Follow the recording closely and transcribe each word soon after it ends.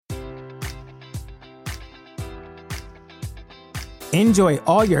Enjoy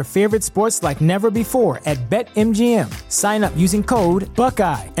all your favorite sports like never before at BetMGM. Sign up using code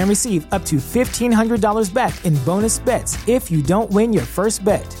Buckeye and receive up to $1,500 back in bonus bets if you don't win your first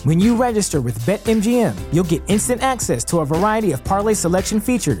bet. When you register with BetMGM, you'll get instant access to a variety of parlay selection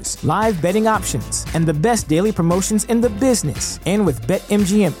features, live betting options, and the best daily promotions in the business. And with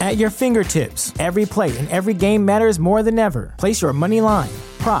BetMGM at your fingertips, every play and every game matters more than ever. Place your money line,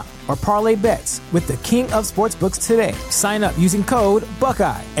 prop, or parlay bets with the king of sportsbooks today. Sign up using code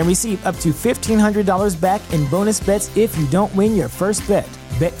Buckeye and receive up to $1,500 back in bonus bets if you don't win your first bet.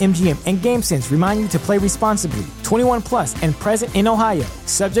 BetMGM and GameSense remind you to play responsibly. 21 plus and present in Ohio,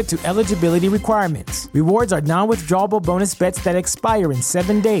 subject to eligibility requirements. Rewards are non-withdrawable bonus bets that expire in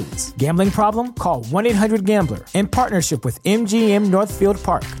 7 days. Gambling problem? Call 1-800-GAMBLER. In partnership with MGM Northfield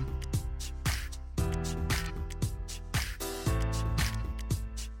Park.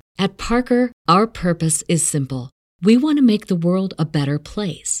 At Parker, our purpose is simple. We want to make the world a better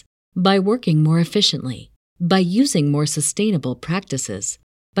place by working more efficiently, by using more sustainable practices,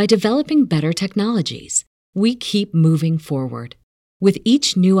 by developing better technologies. We keep moving forward. With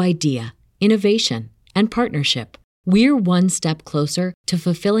each new idea, innovation, and partnership, we're one step closer to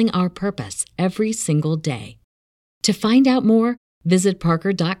fulfilling our purpose every single day. To find out more, visit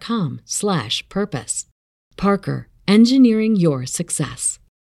parker.com/purpose. Parker, engineering your success.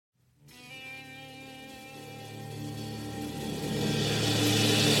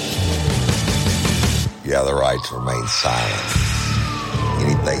 You have the right to remain silent.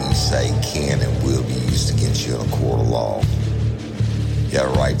 Anything you say can and will be used against you in a court of law. You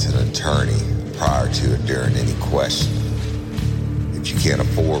have a right to an attorney prior to or during any question. If you can't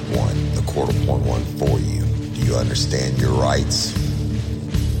afford one, the court will appoint one for you. Do you understand your rights?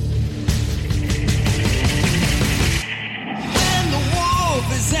 When the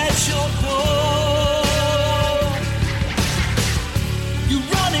wolf is at your door, you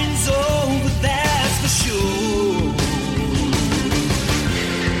running's over, that's for sure.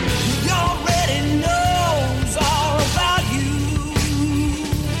 He already knows all about you.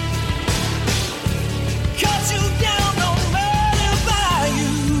 Cut you down, no matter by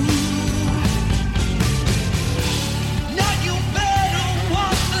you. Now you better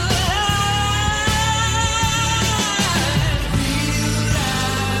walk the line. Real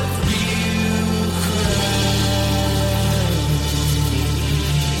life, real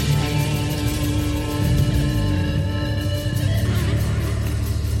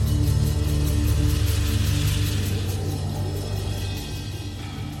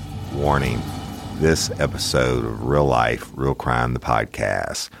Warning, this episode of Real Life, Real Crime, the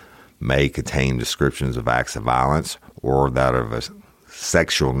podcast, may contain descriptions of acts of violence or that of a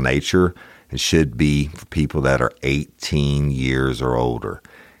sexual nature and should be for people that are 18 years or older.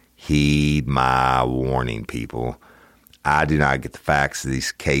 Heed my warning, people. I do not get the facts of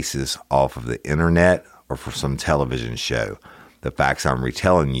these cases off of the internet or from some television show. The facts I'm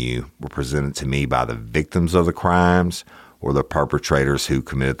retelling you were presented to me by the victims of the crimes or the perpetrators who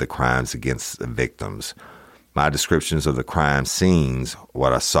committed the crimes against the victims. My descriptions of the crime scenes,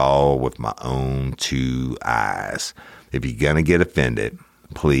 what I saw with my own 2 eyes. If you're going to get offended,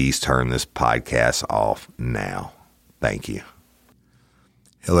 please turn this podcast off now. Thank you.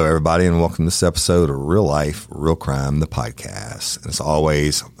 Hello, everybody, and welcome to this episode of Real Life, Real Crime, the podcast. And as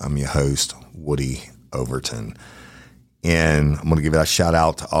always, I'm your host, Woody Overton. And I'm going to give a shout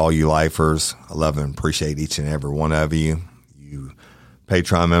out to all you lifers. I love and appreciate each and every one of you. You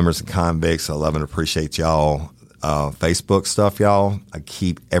Patreon members and convicts, I love and appreciate y'all. Facebook stuff, y'all.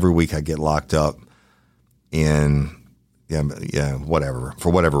 Every week I get locked up in, whatever, for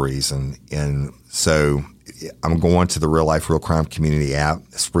whatever reason. And so I'm going to the Real Life, Real Crime community app.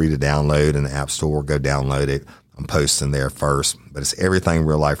 It's free to download in the App Store. Go download it. I'm posting there first. But it's everything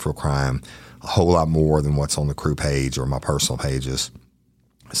Real Life, Real Crime, a whole lot more than what's on the crew page or my personal pages.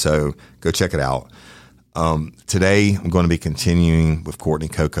 So go check it out. Today, I'm going to be continuing with Courtney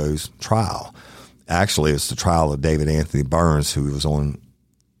Coco's trial. Actually, it's the trial of David Anthony Burns, who was on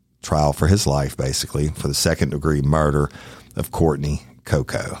trial for his life, basically, for the second-degree murder of Courtney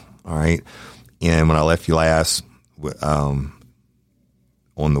Coco. All right? And when I left you last on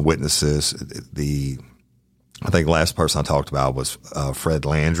the witnesses, I think the last person I talked about was Fred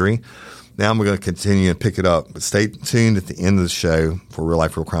Landry. Now I'm going to continue and pick it up, but stay tuned at the end of the show for Real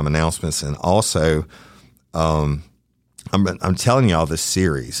Life, Real Crime announcements. And also, I'm telling y'all this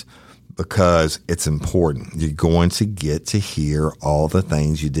series because it's important. You're going to get to hear all the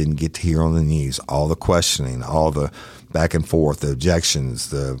things you didn't get to hear on the news, all the questioning, all the back and forth, the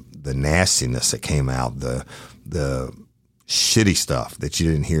objections, the nastiness that came out, the shitty stuff that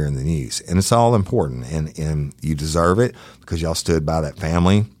you didn't hear in the news. And it's all important, and you deserve it because y'all stood by that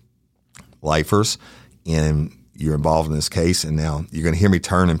family, lifers, and you're involved in this case. And now you're going to hear me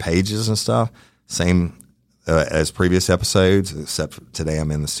turning pages and stuff, same as previous episodes, except for today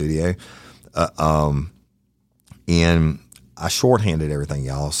I'm in the studio. And I shorthanded everything,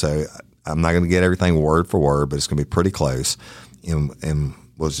 y'all. So I'm not going to get everything word for word, but it's going to be pretty close. And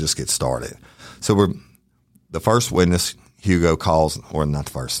we'll just get started. So the first witness Hugo calls, or not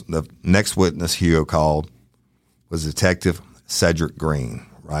the first, the next witness Hugo called was Detective Cedric Green,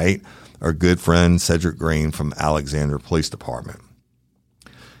 right? Our good friend Cedric Green from Alexandria Police Department.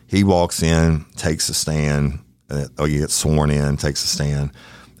 He walks in, takes a stand, or he gets sworn in, takes a stand,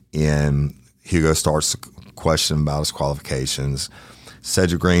 and Hugo starts to question about his qualifications.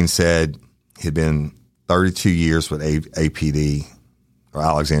 Cedric Green said he'd been 32 years with APD, or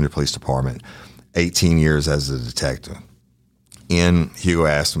Alexandria Police Department, 18 years as a detective. And Hugo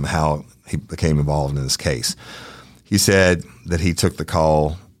asked him how he became involved in this case. He said that he took the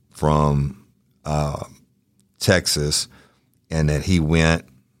call from Texas, and that he went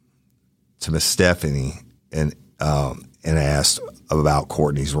to Miss Stephanie and asked about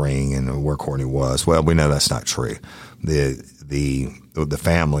Courtney's ring and where Courtney was. Well, we know that's not true. The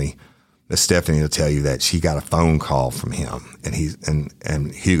family, Miss Stephanie, will tell you that she got a phone call from him,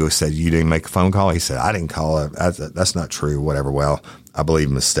 and Hugo said, "You didn't make a phone call?" He said, "I didn't call her. That's not true." Whatever. Well, I believe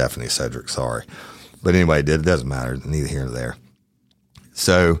Miss Stephanie, Cedric. Sorry, but anyway, it doesn't matter. Neither here nor there.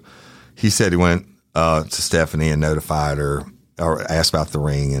 So he said he went to Stephanie and notified her, or asked about the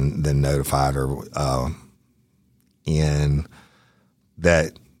ring, and then notified her, and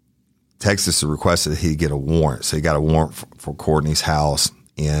that Texas requested that he get a warrant. So he got a warrant for Courtney's house,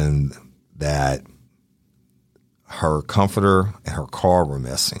 and that her comforter and her car were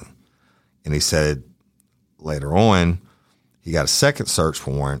missing. And he said later on he got a second search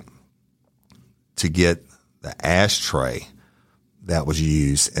warrant to get the ashtray that was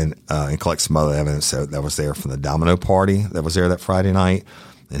used and collect some other evidence that was there from the domino party that was there that Friday night.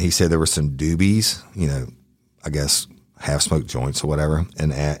 And he said there were some doobies, I guess half-smoked joints or whatever, in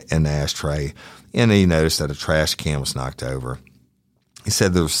the ashtray. And he noticed that a trash can was knocked over. He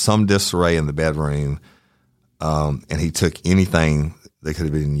said there was some disarray in the bedroom, and he took anything that could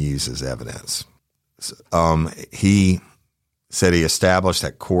have been used as evidence. He said he established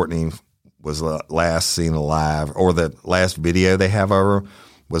that Courtney was last seen alive, or the last video they have of her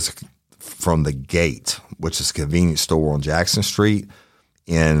was from the Gate, which is a convenience store on Jackson Street.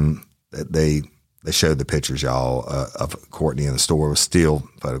 And they showed the pictures, y'all, of Courtney in the store with still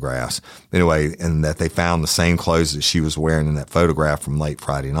photographs. Anyway, and that they found the same clothes that she was wearing in that photograph from late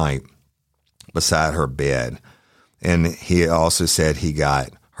Friday night beside her bed. And he also said he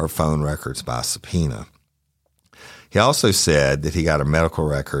got her phone records by subpoena. He also said that he got her medical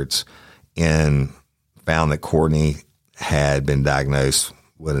records and found that Courtney had been diagnosed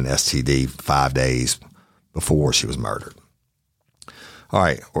with an STD 5 days before she was murdered. All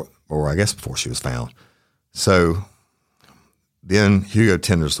right, or I guess before she was found. So then Hugo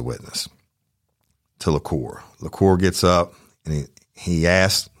tenders the witness to LaCour. LaCour gets up and he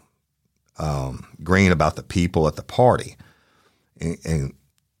asked Green about the people at the party. And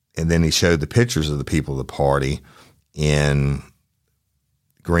then he showed the pictures of the people at the party, and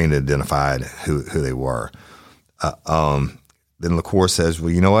Green identified who they were. Then LaCour says, "Well,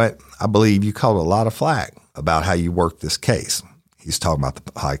 you know what? I believe you caught a lot of flack about how you worked this case." He's talking about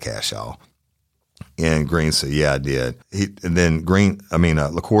the podcast, y'all. And Green said, "Yeah, I did." And then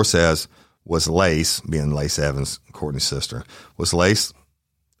LaCour says, "Was Lace," being Lace Evans, Courtney's sister, "was Lace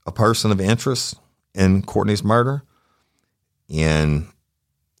a person of interest in Courtney's murder?" And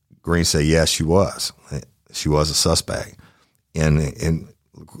Green said, "Yes, she was. She was a suspect." And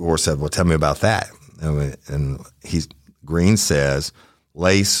LaCour said, "Well, tell me about that." And Green says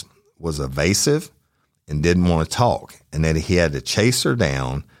Lace was evasive and didn't want to talk, and that he had to chase her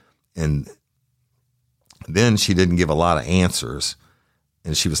down, and then she didn't give a lot of answers,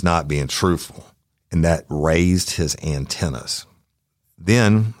 and she was not being truthful, and that raised his antennas.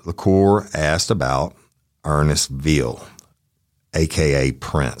 Then LaCour asked about Ernest Veal, a.k.a.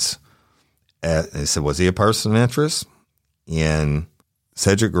 Prince. And he said, "Was he a person of interest?" And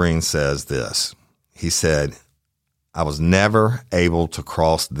Cedric Green says this. He said, "I was never able to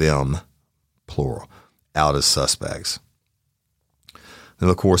cross them," plural, "out as suspects." And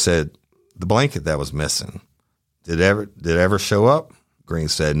LaCour said, "The blanket that was missing, did it ever show up?" Green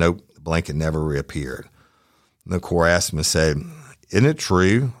said, "Nope, the blanket never reappeared." And LaCour asked him and said, "Isn't it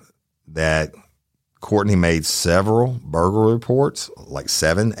true that Courtney made several burglary reports, like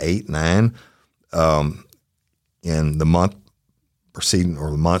 7, 8, 9, in the month preceding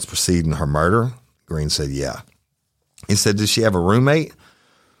or the months preceding her murder? Green said, yeah. He said, did she have a roommate?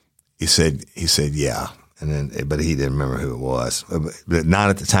 He said, yeah. And then, but he didn't remember who it was. But not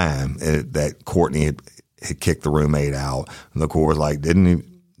at the time that Courtney had kicked the roommate out. And the court was like, didn't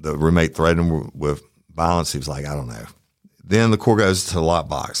the roommate threaten him with violence? He was like, I don't know. Then the court goes to the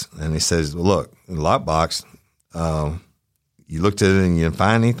lockbox, and he says, well, look, in the lockbox, you looked at it and you didn't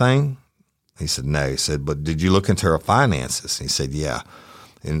find anything? He said, no. He said, but did you look into her finances? He said, yeah.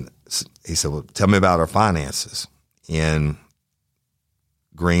 And he said, well, tell me about her finances. And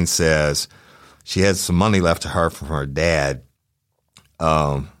Green says she had some money left to her from her dad,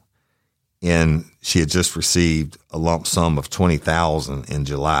 and she had just received a lump sum of $20,000 in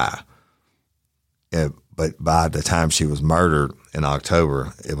July. But by the time she was murdered in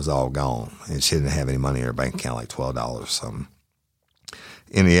October, it was all gone, and she didn't have any money in her bank account, like $12 or something.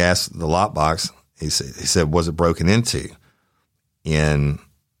 And he asked the lockbox, he said, was it broken into? And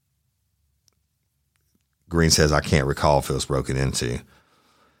Green says, I can't recall if it was broken into.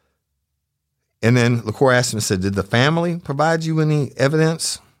 And then the court asked him and said, did the family provide you any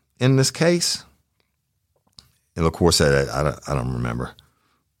evidence in this case? And the court said, I don't remember.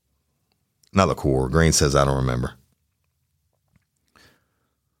 Not the court. Green says, I don't remember.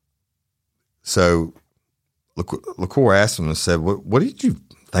 So LaCour asked him and said, what did you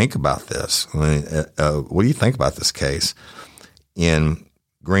think about this? What do you think about this case? And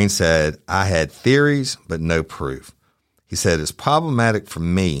Green said, I had theories, but no proof. He said, it's problematic for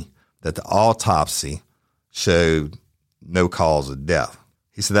me that the autopsy showed no cause of death.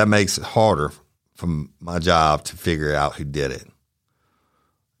 He said, that makes it harder for my job to figure out who did it.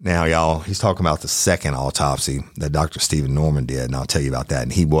 Now, y'all, he's talking about the second autopsy that Dr. Stephen Norman did, and I'll tell you about that.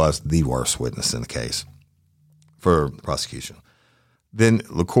 And he was the worst witness in the case for prosecution. Then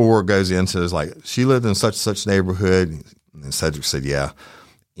LaCour goes into, is like, she lived in such and such neighborhood. And Cedric said, yeah.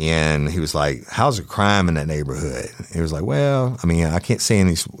 And he was like, how's the crime in that neighborhood? He was like, well, I mean, I can't say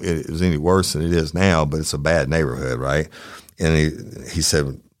it was any worse than it is now, but it's a bad neighborhood, right? And he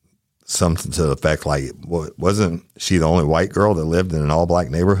said something to the effect like, wasn't she the only white girl that lived in an all-black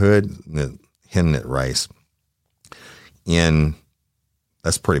neighborhood? Hinting at race. And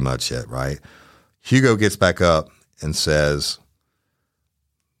that's pretty much it, right? Hugo gets back up and says,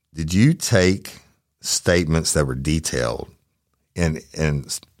 did you take statements that were detailed? And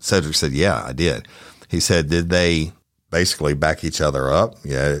Cedric said, yeah, I did. He said, did they basically back each other up?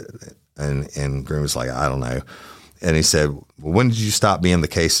 Yeah. And Green was like, I don't know. And he said, well, when did you stop being the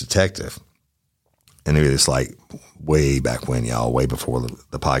case detective? And he was like, way back when, y'all, way before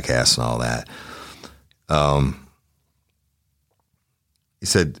the podcast and all that. He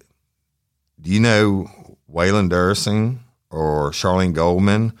said, do you know Waylon Dursing or Charlene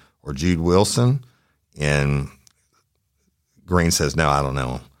Goldman or Jude Wilson? And Green says, no, I don't know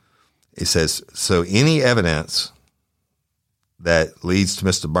him. He says, so any evidence that leads to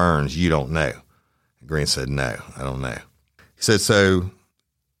Mr. Burns, you don't know? Green said, no, I don't know. He said, so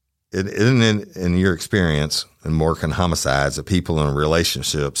it isn't in your experience in Morgan homicides that people in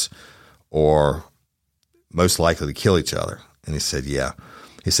relationships are most likely to kill each other? And he said, yeah.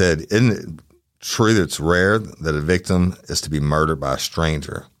 He said, isn't it true that it's rare that a victim is to be murdered by a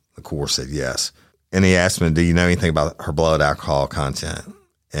stranger? The court said, yes. And he asked me, do you know anything about her blood alcohol content?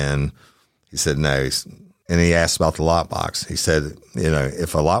 And he said, no. And he asked about the lockbox. He said,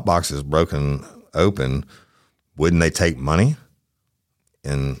 if a lockbox is broken open, wouldn't they take money?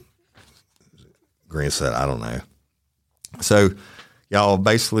 And Green said, I don't know. So, y'all,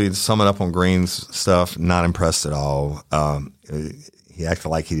 basically, to sum it up on Green's stuff, not impressed at all. He acted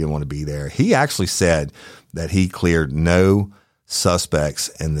like he didn't want to be there. He actually said that he cleared no suspects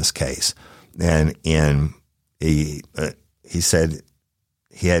in this case. And he said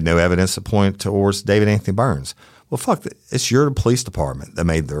he had no evidence to point towards David Anthony Burns. Well, fuck, it's your police department that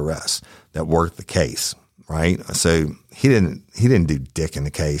made the arrest, that worked the case, right? So he didn't do dick in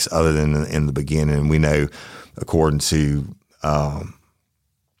the case other than in the beginning. We know, according to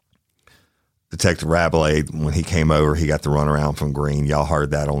Detective Rabelais, when he came over, he got the runaround from Green. Y'all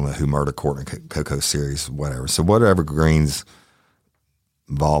heard that on the Who Murdered Courtney Coco series, whatever. So whatever Green's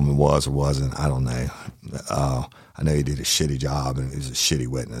involvement was or wasn't, I don't know. I know he did a shitty job and he was a shitty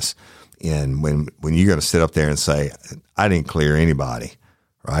witness. And when you're going to sit up there and say, I didn't clear anybody,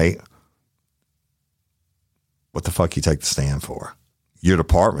 right? What the fuck you take the stand for? Your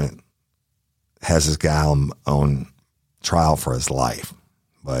department has this guy on trial for his life,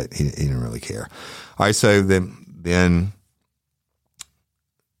 but he didn't really care. All right, so then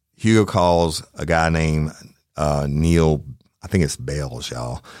Hugo calls a guy named Neil, I think it's Bales,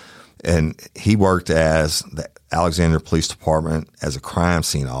 y'all. And he worked as the Alexandria Police Department as a crime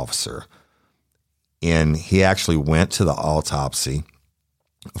scene officer. And he actually went to the autopsy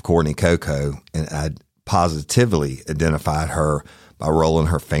of Courtney Coco and had positively identified her by rolling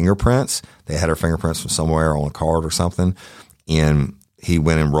her fingerprints. They had her fingerprints from somewhere on a card or something. And he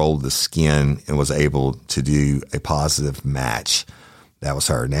went and rolled the skin and was able to do a positive match. That was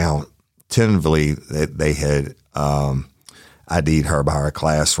her. Now, tentatively, they had ID'd her by her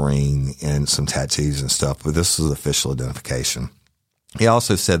class ring and some tattoos and stuff, but this was official identification. He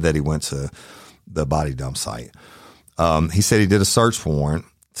also said that he went to the body dump site. He said he did a search warrant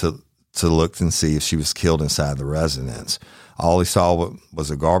to look and see if she was killed inside the residence. All he saw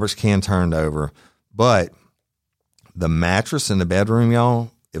was a garbage can turned over, but the mattress in the bedroom, y'all,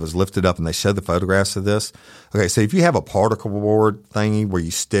 it was lifted up, and they showed the photographs of this. Okay, so if you have a particle board thingy where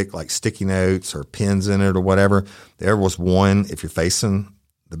you stick like sticky notes or pins in it or whatever, there was one, if you're facing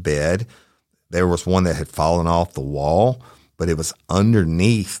the bed, there was one that had fallen off the wall, but it was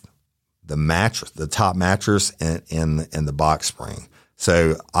underneath the mattress, the top mattress and the box spring.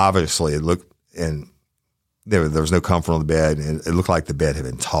 So obviously it looked, and there was no comfort on the bed, and it looked like the bed had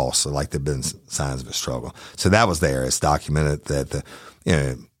been tossed, so like there'd been signs of a struggle. So that was there. It's documented that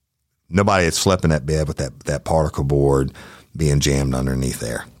nobody had slept in that bed with that particle board being jammed underneath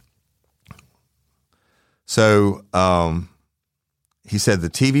there. So he said the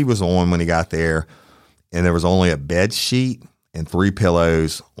TV was on when he got there, and there was only a bed sheet and 3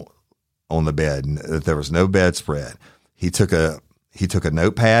 pillows on the bed, and there was no bedspread. He took a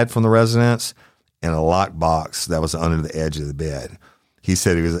notepad from the residence and a lock box that was under the edge of the bed. He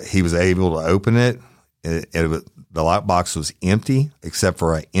said he was able to open it. The lock box was empty except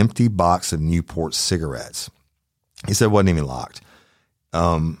for an empty box of Newport cigarettes. He said it wasn't even locked.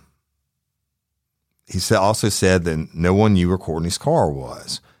 He also said that no one knew where Courtney's car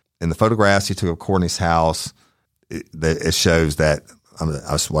was. In the photographs he took of Courtney's house, it shows that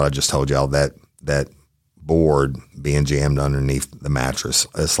what I just told y'all, that board being jammed underneath the mattress.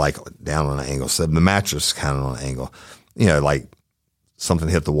 It's like down on an angle. So the mattress is kind of on an angle. Like something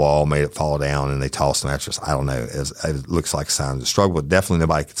hit the wall, made it fall down, and they tossed the mattress. I don't know. It looks like signs of struggle, but definitely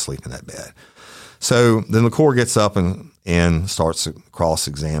nobody could sleep in that bed. So then LaCour gets up and starts to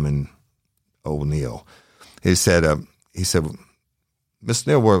cross-examine old Neal. He said, Miss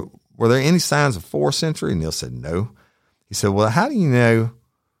Neal, were there any signs of forced entry? And Neal said, no. He said, well, how do you know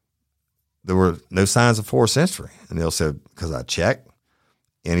there were no signs of forced entry? And Neal said, because I checked.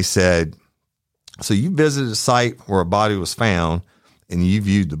 And he said, so you visited a site where a body was found and you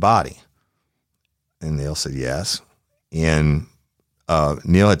viewed the body? And Neal said, yes. And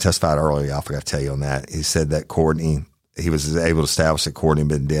Neal had testified earlier, I forgot to tell you on that. He said that he was able to establish that Courtney had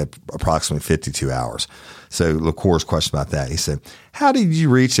been dead approximately 52 hours. So LaCour's question about that, he said, how did you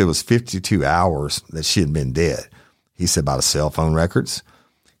reach it was 52 hours that she had been dead? He said, by the cell phone records.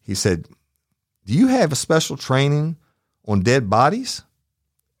 He said, do you have a special training on dead bodies?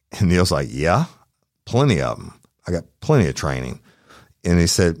 And Neal's like, yeah, plenty of them. I got plenty of training. And he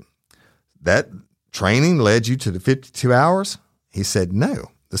said, that training led you to the 52 hours? He said,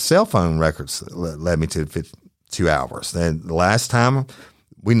 no, the cell phone records led me to the 52 hours. Then the last time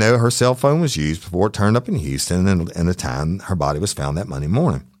we know her cell phone was used before it turned up in Houston and the time her body was found that Monday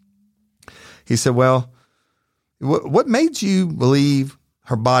morning. He said, well, what made you believe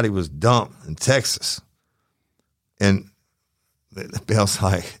her body was dumped in Texas? And Neal's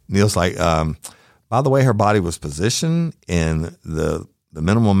like, by the way, her body was positioned and the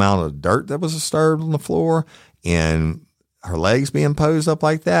minimal amount of dirt that was disturbed on the floor and her legs being posed up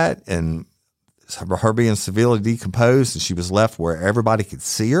like that and her being severely decomposed, and she was left where everybody could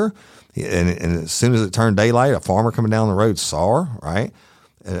see her. And as soon as it turned daylight, a farmer coming down the road saw her, right?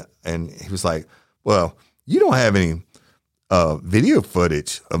 And he was like, well, you don't have any video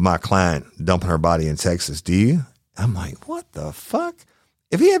footage of my client dumping her body in Texas, do you? I'm like, what the fuck?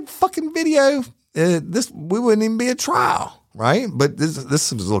 If he had fucking video, we wouldn't even be a trial, right? But this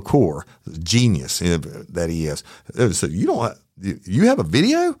is LaCour, genius that he is. So you have a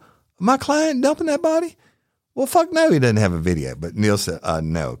video of my client dumping that body? Well, fuck no, he doesn't have a video. But Neal said,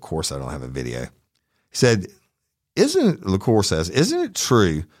 no, of course I don't have a video. He said, LaCour says, isn't it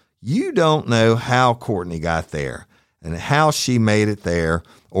true you don't know how Courtney got there and how she made it there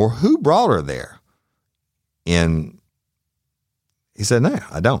or who brought her there? And he said, no,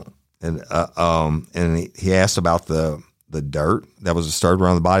 I don't. And he asked about the dirt that was disturbed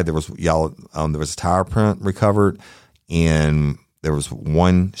around the body. There was a tire print recovered, and there was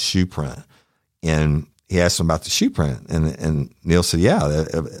one shoe print. And he asked him about the shoe print, and Neal said, yeah,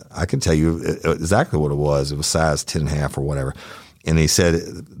 I can tell you exactly what it was. It was size 10.5 or whatever. and he said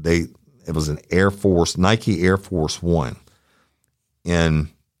it was an Nike Air Force One. And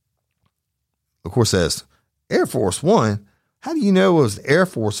of course, says Air Force One. How do you know it was Air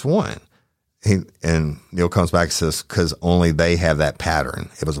Force One? And Neil comes back and says, because only they have that pattern.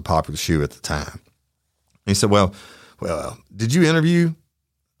 It was a popular shoe at the time. And he said, well, did you interview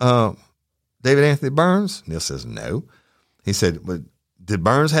David Anthony Burns? Neil says, no. He said, but did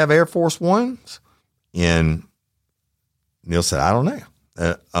Burns have Air Force Ones? And Neil said, I don't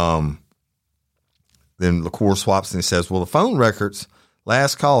know. Then LaCour swaps and he says, well, the phone records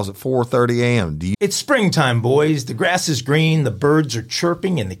last call is at 4:30 a.m. It's springtime, boys. The grass is green, the birds are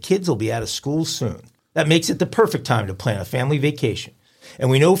chirping, and the kids will be out of school soon. That makes it the perfect time to plan a family vacation. And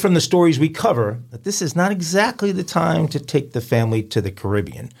we know from the stories we cover that this is not exactly the time to take the family to the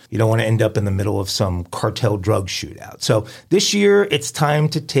Caribbean. You don't want to end up in the middle of some cartel drug shootout. So this year, it's time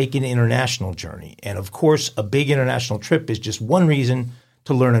to take an international journey. And of course, a big international trip is just one reason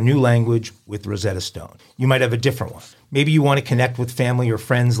to learn a new language with Rosetta Stone. You might have a different one. Maybe you want to connect with family or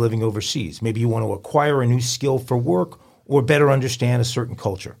friends living overseas. Maybe you want to acquire a new skill for work or better understand a certain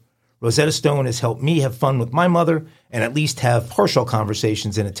culture. Rosetta Stone has helped me have fun with my mother and at least have partial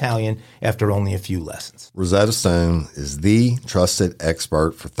conversations in Italian after only a few lessons. Rosetta Stone is the trusted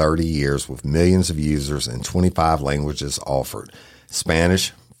expert for 30 years with millions of users in 25 languages offered: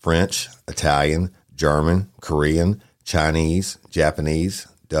 Spanish, French, Italian, German, Korean, Chinese, Japanese,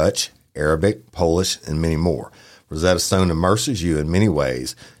 Dutch, Arabic, Polish, and many more. Rosetta Stone immerses you in many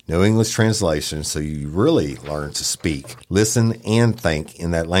ways. No English translation, so you really learn to speak, listen, and think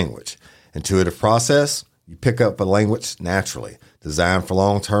in that language. Intuitive process, you pick up a language naturally. Designed for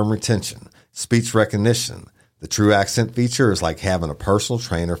long-term retention. Speech recognition. The True Accent feature is like having a personal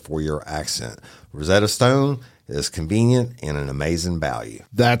trainer for your accent. Rosetta Stone is convenient and an amazing value.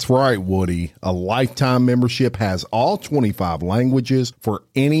 That's right, Woody. A lifetime membership has all 25 languages for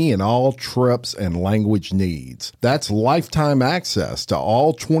any and all trips and language needs. That's lifetime access to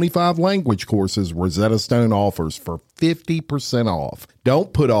all 25 language courses Rosetta Stone offers for 50% off.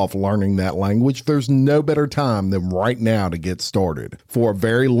 Don't put off learning that language. There's no better time than right now to get started. For a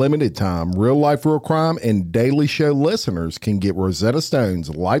very limited time, Real Life Real Crime and Daily Show listeners can get Rosetta Stone's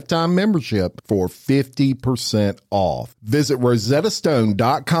lifetime membership for 50% off. Visit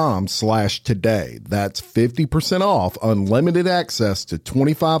rosettastone.com/today. That's 50% off unlimited access to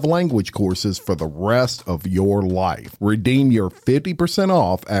 25 language courses for the rest of your life. Redeem your 50%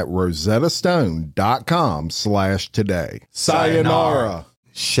 off at rosettastone.com/today. Sayonara.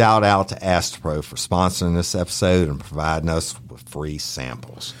 Shout out to Astropro for sponsoring this episode and providing us with free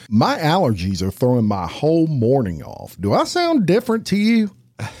samples. My allergies are throwing my whole morning off. Do I sound different to you?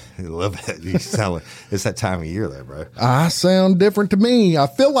 A little bit. You sound like it's that time of year there, bro. I sound different to me. I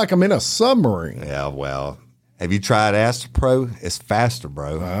feel like I'm in a submarine. Yeah, well, have you tried Astropro? It's faster,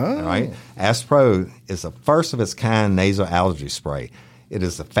 bro. All right? Astropro is the first of its kind nasal allergy spray. It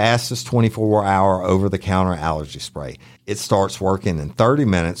is the fastest 24-hour over-the-counter allergy spray. It starts working in 30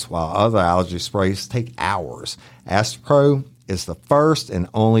 minutes while other allergy sprays take hours. Astropro is the first and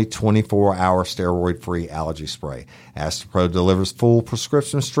only 24-hour steroid-free allergy spray. Astropro delivers full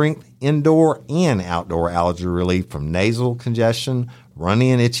prescription strength, indoor and outdoor allergy relief from nasal congestion,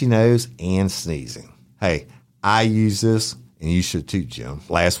 runny and itchy nose, and sneezing. Hey, I use this, and you should too, Jim.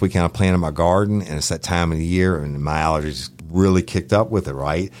 Last weekend I planted my garden, and it's that time of the year, and my allergies really kicked up with it,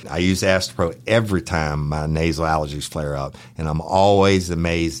 right? I use Astropro every time my nasal allergies flare up, and I'm always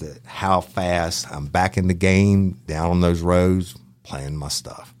amazed at how fast I'm back in the game, down on those roads, playing my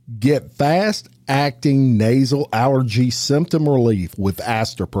stuff. Get fast-acting nasal allergy symptom relief with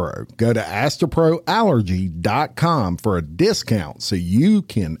Astropro. Go to AstroProAllergy.com for a discount so you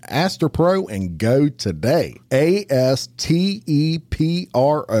can Astropro and go today. ASTEPRO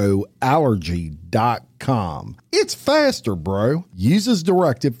allergy.com. It's faster, bro. Use as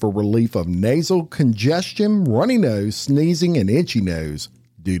directed for relief of nasal congestion, runny nose, sneezing, and itchy nose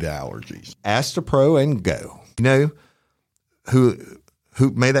due to allergies. Astropro and go. You know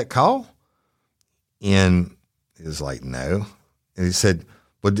who made that call? And he was like, no. And he said,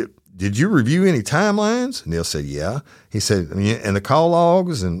 well, did you review any timelines? And Neil said, yeah. He said, and the call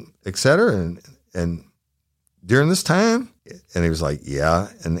logs and et cetera. And during this time? And he was like, yeah.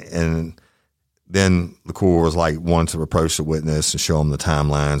 And then LaCour was like, wanted to approach the witness and show him the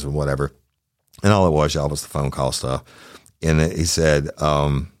timelines and whatever. And all it was, y'all, was the phone call stuff. And he said,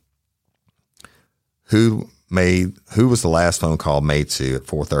 who was the last phone call made to at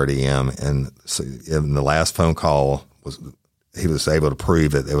 4:30 a.m. And so in the last phone call he was able to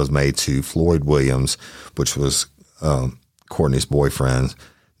prove that it was made to Floyd Williams, which was Courtney's boyfriend,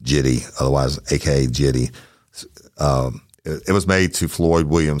 Jitty, otherwise AKA Jitty. It was made to Floyd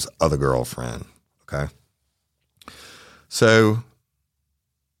Williams' other girlfriend. Okay. So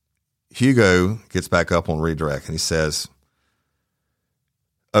Hugo gets back up on redirect and he says,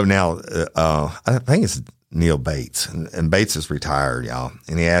 I think it's Neil Bates, and Bates is retired, y'all.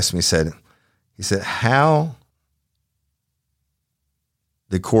 And he asked me, he said, how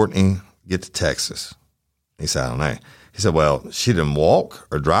did Courtney get to Texas? He said, I don't know. He said, well, she didn't walk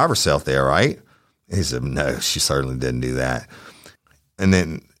or drive herself there, right? And he said, no, she certainly didn't do that. And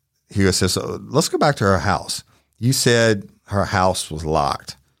then Hugo says, so let's go back to her house. You said her house was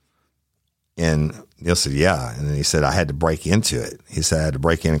locked. And Neil said, yeah. And then he said, I had to break into it. He said, I had to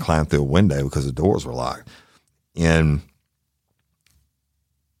break in and climb through a window because the doors were locked. And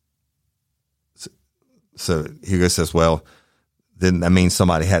so Hugo says, well, then that means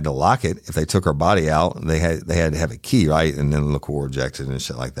somebody had to lock it. If they took her body out, they had to have a key, right? And then LaCour ejected and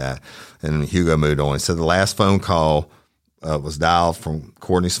shit like that. And Hugo moved on. He said the last phone call was dialed from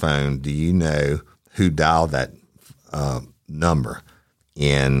Courtney's phone. Do you know who dialed that number?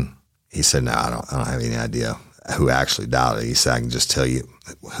 And he said, no, I don't have any idea who actually dialed it. He said, I can just tell you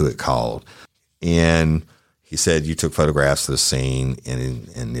who it called. And he said, you took photographs of the scene,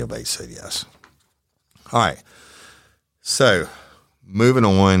 and Neil Bates said yes. All right. So moving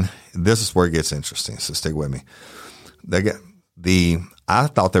on, this is where it gets interesting. So stick with me. I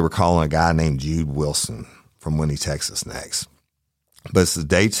thought they were calling a guy named Jude Wilson from Winnie, Texas next. But it's the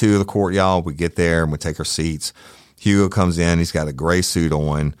day 2 of the court, y'all. We get there and we take our seats. Hugo comes in. He's got a gray suit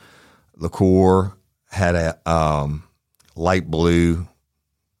on. LaCour had a light blue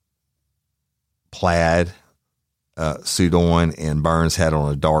plaid suit on, and Burns had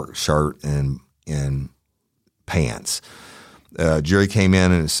on a dark shirt and pants. Jury came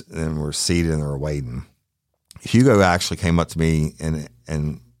in and were seated and they were waiting. Hugo actually came up to me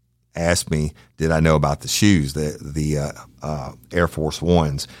and asked me, did I know about the shoes, the Air Force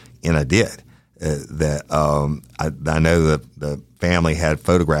Ones? And I did. I know that the family had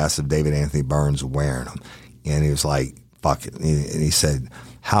photographs of David Anthony Burns wearing them. And he was like, fuck it. And he said,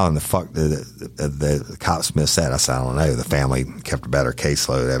 how in the fuck did the cops miss that? I said, I don't know. The family kept a better case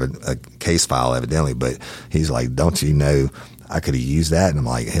file evidently, but he's like, don't you know I could have used that? And I'm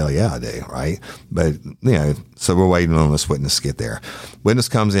like, hell yeah, I do, right? But, so we're waiting on this witness to get there. Witness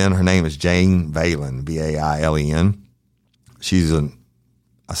comes in. Her name is Jane Valen, Vailen. She's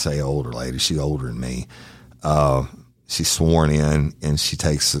I say older lady. She's older than me. She's sworn in, and she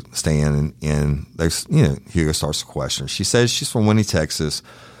takes a stand, and there's, Hugo starts to question her. She says she's from Winnie, Texas,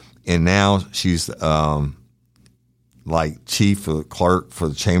 and now she's like chief or clerk for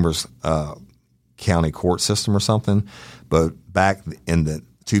the Chambers County court system or something. But back in the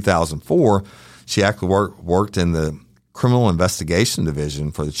 2004, she actually worked in the criminal investigation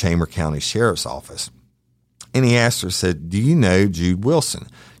division for the Chambers County Sheriff's Office. And he asked her, said, do you know Jude Wilson?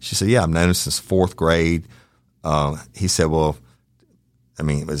 She said, yeah, I've known him since 4th grade. He said, well,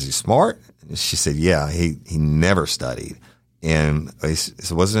 was he smart? She said, yeah, he never studied. And he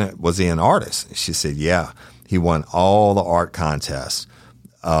said, was he an artist? She said, yeah, he won all the art contests.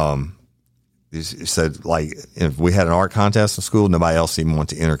 He said, like, if we had an art contest in school, nobody else even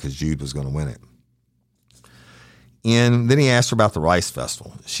wanted to enter because Jude was going to win it. And then he asked her about the Rice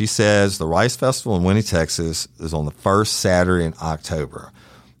Festival. She says the Rice Festival in Winnie, Texas is on the first Saturday in October.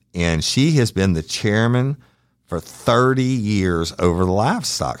 And she has been the chairman for 30 years over the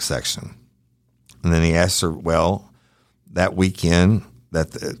livestock section. And then he asked her, well, that weekend,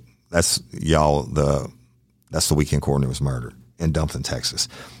 that's the weekend Courtney was murdered in Dumpton, Texas.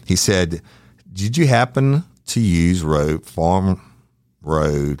 He said, did you happen to use Farm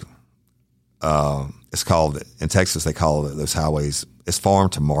Road? It's called, in Texas, they call it, those highways, it's Farm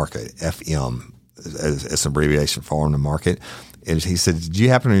to Market, FM. It's an abbreviation, Farm to Market. And he said, did you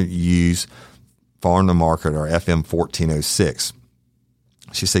happen to use Farm to Market or FM 1406?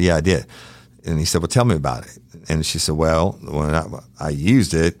 She said, yeah, I did. And he said, well, tell me about it. And she said, well, when I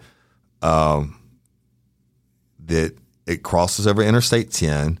used it, that it crosses over Interstate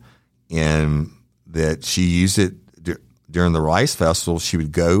 10, and that she used it during the Rice Festival. She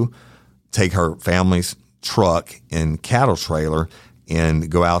would go take her family's truck and cattle trailer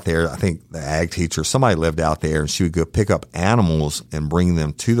and go out there. I think the ag teacher, somebody lived out there, and she would go pick up animals and bring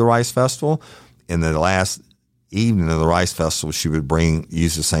them to the Rice Festival. And the last evening of the Rice Festival, she would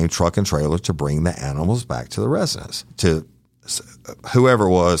use the same truck and trailer to bring the animals back to the residents, to whoever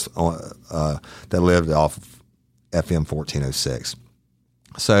it was that lived off of FM 1406.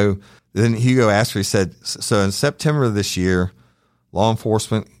 So then Hugo asked her, he said, so in September of this year, law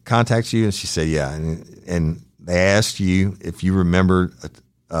enforcement contacts you? And she said, yeah. And they asked you if you remembered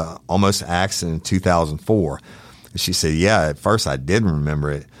almost accident in 2004. And she said, yeah, at first I didn't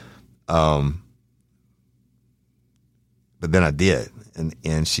remember it. But then I did.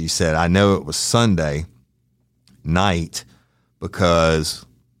 And she said, I know it was Sunday night because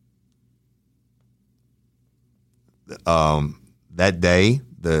that day,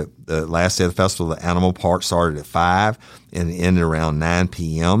 the last day of the festival, the animal park started at 5 and ended around 9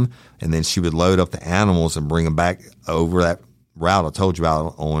 p.m. And then she would load up the animals and bring them back over that route I told you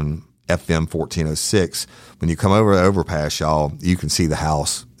about on FM 1406. When you come over the overpass, y'all, you can see the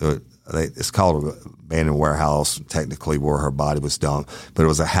house. It's called an abandoned warehouse, technically, where her body was dumped, but it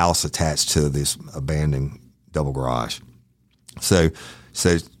was a house attached to this abandoned double garage. So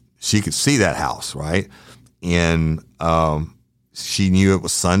she could see that house, right? And she knew it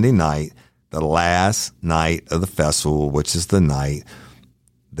was Sunday night, the last night of the festival, which is the night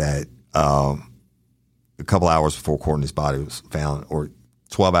that a couple hours before Courtney's body was found, or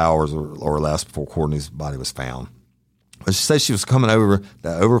 12 hours or less before Courtney's body was found. But she said she was coming over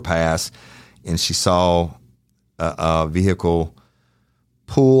the overpass and she saw a vehicle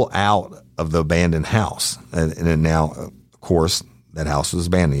pull out of the abandoned house. And then now, of course, that house was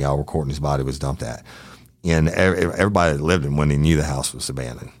abandoned, y'all, where Courtney's body was dumped at. And everybody that lived in when they knew the house was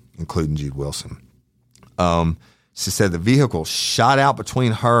abandoned, including Jude Wilson. She said the vehicle shot out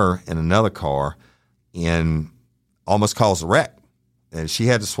between her and another car and almost caused a wreck. And she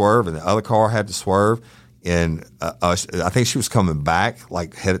had to swerve, and the other car had to swerve. And I think she was coming back,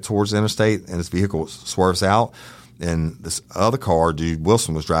 like headed towards the interstate, and this vehicle swerves out. And this other car, Jude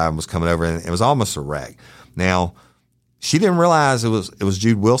Wilson was driving, was coming over, and it was almost a wreck. Now, she didn't realize it was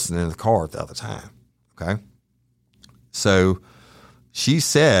Jude Wilson in the car at the other time. Okay. So she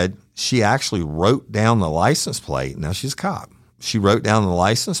said she actually wrote down the license plate. Now she's a cop. She wrote down the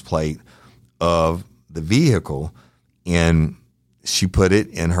license plate of the vehicle and she put it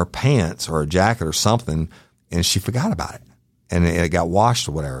in her pants or a jacket or something, and she forgot about it. And it got washed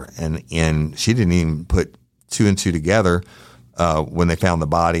or whatever. And she didn't even put two and two together when they found the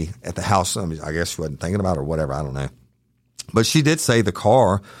body at the house. I mean, I guess she wasn't thinking about it or whatever. I don't know. But she did say the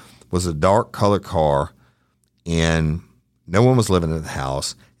car was a dark colored car and no one was living in the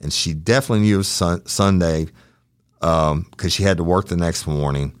house. And she definitely knew it was Sunday because she had to work the next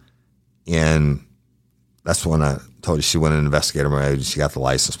morning. And that's when I told you she went in investigator mode and she got the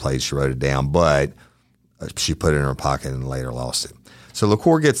license plate. She wrote it down, but she put it in her pocket and later lost it. So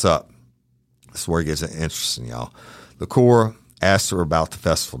LaCour gets up. This is where it gets interesting, y'all. LaCour asked her about the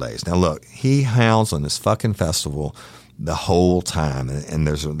festival days. Now, look, he hounds on this fucking festival the whole time, and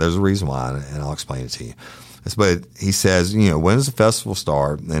there's a reason why, and I'll explain it to you. But he says, you know, when does the festival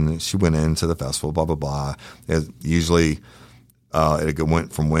start? And she went into the festival, blah, blah, blah. Usually it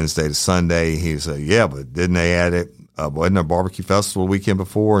went from Wednesday to Sunday. He said, yeah, but didn't they add it? Wasn't there a barbecue festival weekend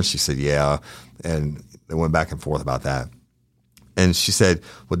before? And she said, yeah. And they went back and forth about that. And she said,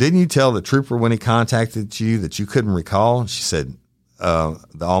 well, didn't you tell the trooper when he contacted you that you couldn't recall? And she said,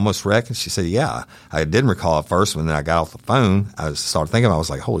 the almost wreck? And she said, yeah, I didn't recall at first. When I got off the phone, I started thinking, I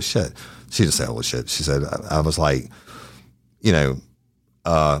was like, holy shit. She just said, holy shit. She said, I was like, you know,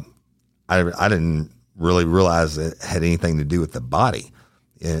 I didn't really realize it had anything to do with the body.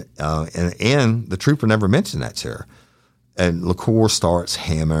 And the trooper never mentioned that to her. And LaCour starts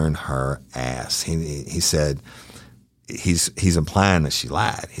hammering her ass. He said, he's implying that she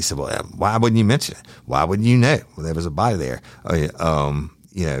lied. He said, well, why wouldn't you mention it? Why wouldn't you know? Well, there was a body there.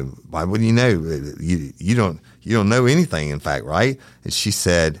 You know, why wouldn't you know? You don't know anything, in fact, right? And she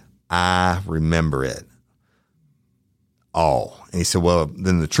said, I remember it all. And he said, well,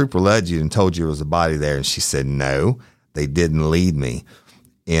 then the trooper led you and told you there was a body there. And she said, no, they didn't lead me.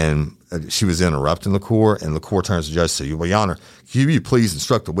 And she was interrupting LaCour, and LaCour turns to the judge and said, well, Your Honor, can you please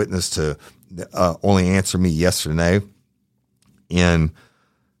instruct the witness to only answer me yes or no? And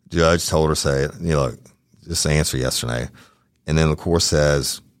the judge told her, say, you know, look, just answer yes or no. And then LaCour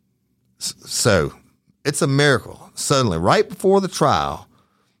says, so it's a miracle. Suddenly, right before the trial,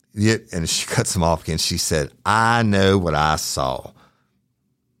 and she cuts him off again. She said, I know what I saw.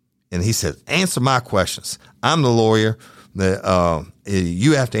 And he said, answer my questions. I'm the lawyer.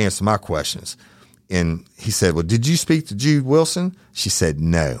 You have to answer my questions. And he said, well, did you speak to Jude Wilson? She said,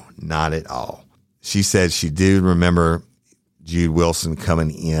 no, not at all. She said she did remember Jude Wilson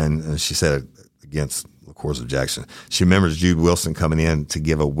coming in, and she said against LaCour's objection. She remembers Jude Wilson coming in to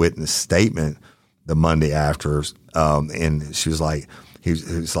give a witness statement the Monday after, and she was like, he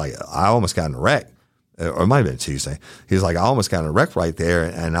was like, I almost got in a wreck, or it might have been Tuesday. He was like, I almost got in a wreck right there,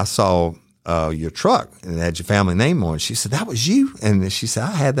 and I saw your truck, and it had your family name on it. She said, that was you? And she said,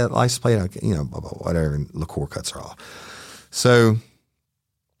 I had that license plate, you know, blah, blah, whatever, and LaCour cuts her off. So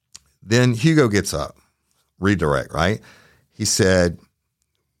then Hugo gets up redirect, right? He said,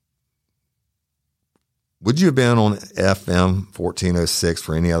 would you have been on FM 1406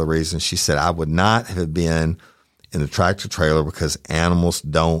 for any other reason? She said, I would not have been in the tractor trailer because animals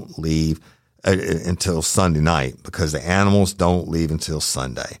don't leave until Sunday night, because the animals don't leave until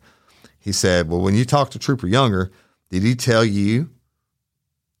Sunday. He said, well, when you talked to Trooper Younger, did he tell you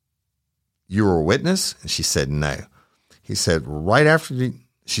you were a witness? And she said, no. He said,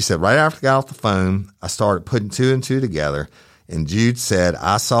 she said, right after I got off the phone, I started putting two and two together. And Jude said,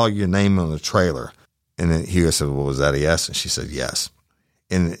 I saw your name on the trailer. And then Hugo said, well, was that a yes? And she said, yes.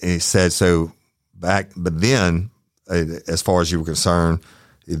 And he said, but then, as far as you were concerned,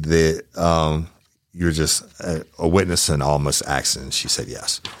 you're just a witness in almost accident. She said,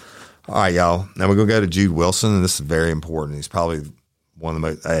 yes. All right, y'all. Now we're going to go to Jude Wilson, and this is very important. He's probably one of the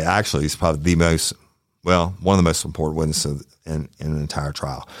most, actually, he's probably one of the most important witnesses in the entire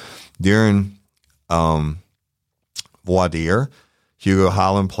trial. During voir dire, Hugo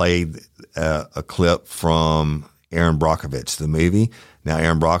Holland played a clip from Erin Brockovich, the movie. Now,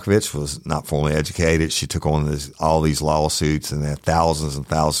 Erin Brockovich was not formally educated. She took on all these lawsuits, and they had thousands and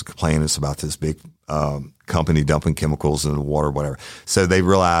thousands of complainants about this big company dumping chemicals in the water, whatever. So they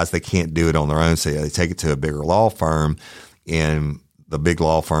realized they can't do it on their own. So they take it to a bigger law firm, and the big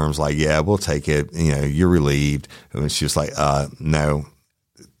law firm's like, yeah, we'll take it. You're relieved. And she was like, no,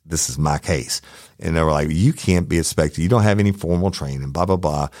 this is my case. And they were like, you can't be expected. You don't have any formal training, blah, blah,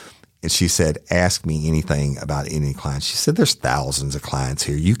 blah. And she said, ask me anything about any clients. She said, there's thousands of clients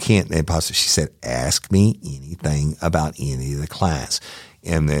here. You can't impossible. She said, ask me anything about any of the clients.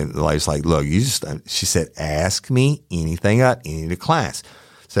 And then the lady's like, look, she said, ask me anything about any of the clients.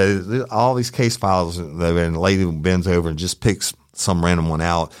 So all these case files, and the lady bends over and just picks some random one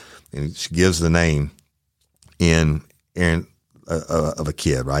out, and she gives the name of a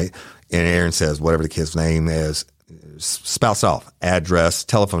kid, right? And Erin says, whatever the kid's name is, spouts off address,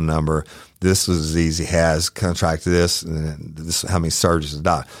 telephone number. This was disease he has, contracted this, and this is how many surgeries have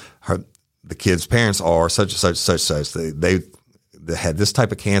died. The kid's parents are such and such, such, such. They had this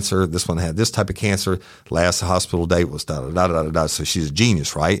type of cancer. This one had this type of cancer. Last hospital date was da da da da da. So she's a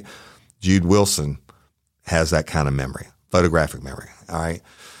genius, right? Jude Wilson has that kind of memory, photographic memory. All right.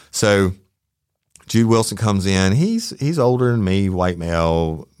 So Jude Wilson comes in. He's older than me, white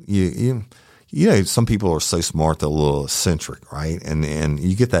male. Some people are so smart they're a little eccentric, right? And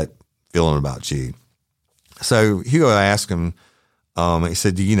you get that feeling about Jude. So Hugo asked him. He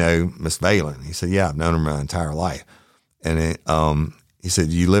said, "Do you know Miss Valen?" He said, "Yeah, I've known her my entire life." And he said,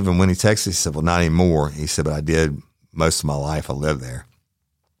 "Do you live in Winnie, Texas?" He said, "Well, not anymore." He said, "But I did most of my life. I lived there."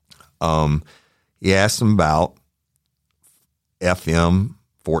 He asked him about FM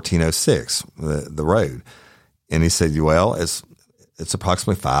 1406, the road, and he said, "Well, it's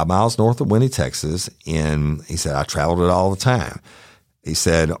approximately 5 miles north of Winnie, Texas." And he said, "I traveled it all the time." He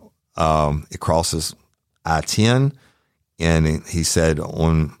said, "It crosses I-10." And he said,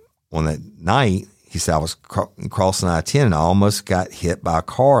 on that night, he said, "I was crossing I-10 and I almost got hit by a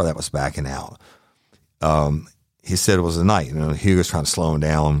car that was backing out." He said it was a night. He was trying to slow him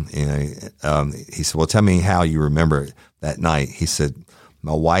down. He said, "Well, tell me how you remember it that night." He said,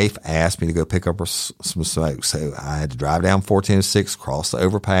 "My wife asked me to go pick up some smoke. So I had to drive down 1406, cross the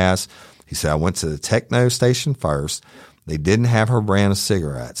overpass." He said, "I went to the Techno station first. They didn't have her brand of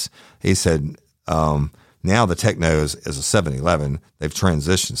cigarettes." He said, now the Techno is a 7-Eleven. They've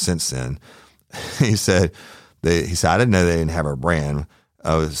transitioned since then. He said, I didn't know they didn't have her brand.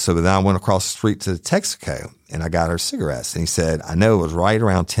 So then I went across the street to the Texaco and I got her cigarettes." And he said, "I know it was right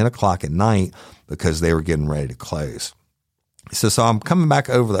around 10 o'clock at night because they were getting ready to close." He said, "So I'm coming back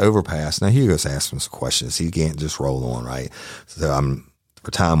over the overpass." Now Hugo's asking some questions. He can't just roll on, right? So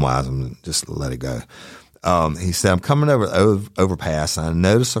for time wise, I'm just let it go. He said, "I'm coming over the overpass and I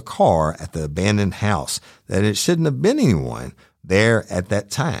noticed a car at the abandoned house that it shouldn't have been anyone there at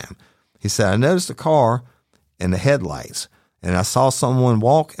that time." He said, "I noticed a car and the headlights and I saw someone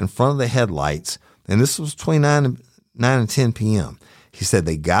walk in front of the headlights, and this was between 9 and 10 p.m. He said,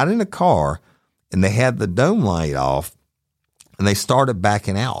 "They got in the car and they had the dome light off and they started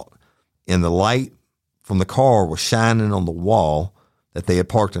backing out, and the light from the car was shining on the wall that they had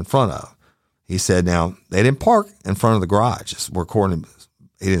parked in front of." He said, "Now, they didn't park in front of the garage."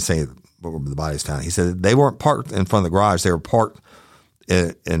 He didn't say where the body's found. He said they weren't parked in front of the garage. They were parked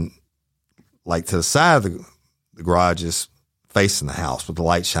in like to the side of the garage, is facing the house with the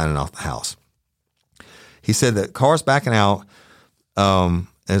light shining off the house. He said that car's backing out.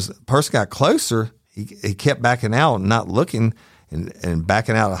 As the person got closer, he kept backing out and not looking and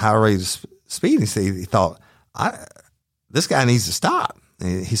backing out at a high rate of speed. He said he thought, this guy needs to stop.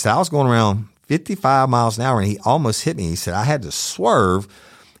 He said, "I was going around 55 miles an hour, and he almost hit me. He said, I had to swerve,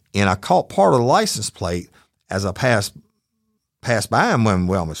 and I caught part of the license plate as I passed by him when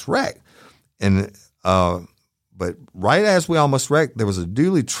we almost wrecked. And but right as we almost wrecked, there was a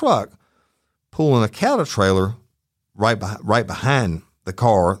dually truck pulling a cattle trailer right behind the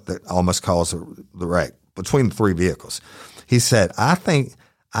car that almost caused the wreck between the three vehicles. He said, I think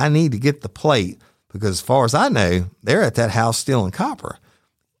I need to get the plate because as far as I know, they're at that house stealing copper.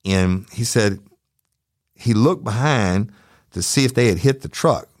 And he said he looked behind to see if they had hit the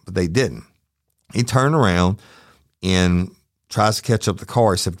truck, but they didn't. He turned around and tries to catch up the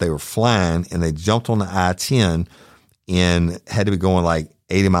car. He said they were flying and they jumped on the I-10 and had to be going like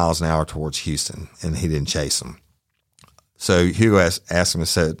 80 miles an hour towards Houston, and he didn't chase them. So Hugo asked him and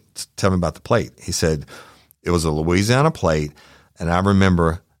said, tell me about the plate. He said it was a Louisiana plate, and I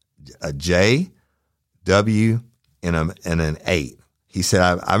remember a J, W, and an 8. He said,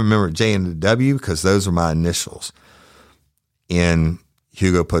 I remember J and the W because those are my initials. And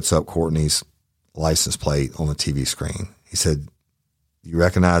Hugo puts up Courtney's license plate on the TV screen. He said, you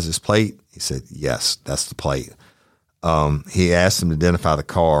recognize this plate? He said, yes, that's the plate. He asked him to identify the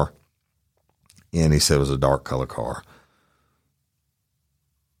car, and he said it was a dark color car.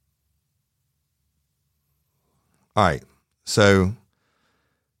 All right. So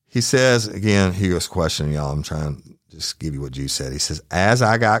he says, again, Hugo's question, y'all, I'm trying to just give you what you said. He says, as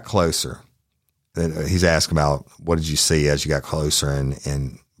I got closer, he's asking about what did you see as you got closer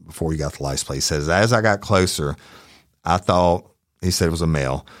and before you got the license plate. He says, as I got closer, I thought, he said it was a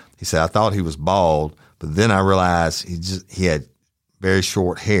male. He said, I thought he was bald, but then I realized he had very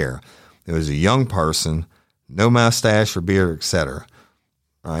short hair. It was a young person, no mustache or beard, etc.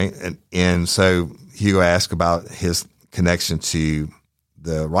 Right? And so Hugo asked about his connection to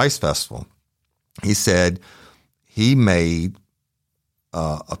the Rice Festival. He said he made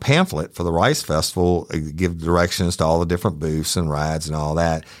a pamphlet for the Rice Festival, give directions to all the different booths and rides and all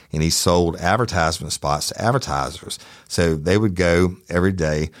that. And he sold advertisement spots to advertisers. So they would go every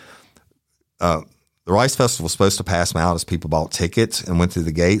day. The Rice Festival was supposed to pass them out as people bought tickets and went through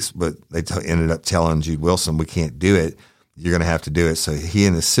the gates, but they ended up telling Jude Wilson, we can't do it. You're going to have to do it. So he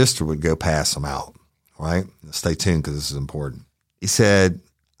and his sister would go pass them out. Right? Stay tuned because this is important. He said,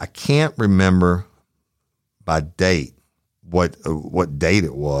 I can't remember by date what date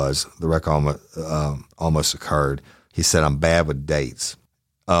it was. The wreck almost occurred. He said, I'm bad with dates.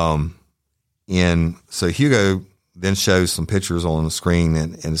 And so Hugo then shows some pictures on the screen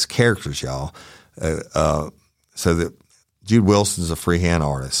and his characters, y'all. So that Jude Wilson's a freehand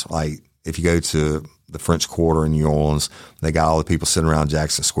artist. Like if you go to the French Quarter in New Orleans, they got all the people sitting around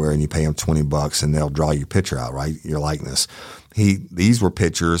Jackson Square and you pay them $20 and they'll draw your picture out, right? Your likeness. These were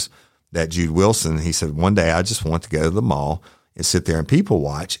pictures that Jude Wilson, he said, one day I just want to go to the mall and sit there and people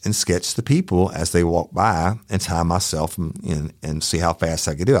watch and sketch the people as they walk by and time myself and see how fast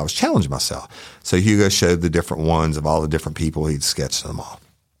I could do it. I was challenging myself. So Hugo showed the different ones of all the different people he'd sketched them all.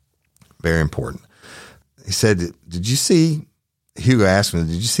 Very important. He said, did you see, Hugo asked me, did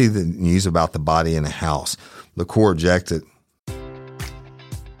you see the news about the body in the house? LaCour objected.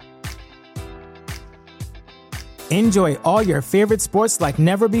 Enjoy all your favorite sports like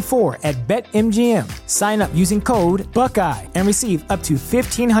never before at BetMGM. Sign up using code Buckeye and receive up to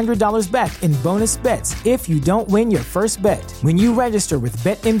 $1,500 back in bonus bets if you don't win your first bet. When you register with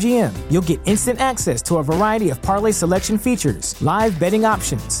BetMGM, you'll get instant access to a variety of parlay selection features, live betting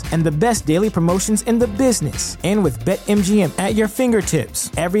options, and the best daily promotions in the business. And with BetMGM at your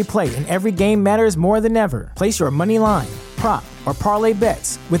fingertips, every play and every game matters more than ever. Place your money line, prop, or parlay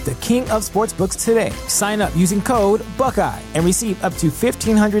bets with the king of sportsbooks today. Sign up using code Buckeye and receive up to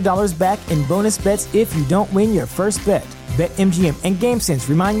 $1,500 back in bonus bets if you don't win your first bet. BetMGM and GameSense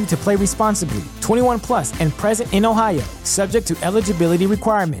remind you to play responsibly. 21 plus and present in Ohio, subject to eligibility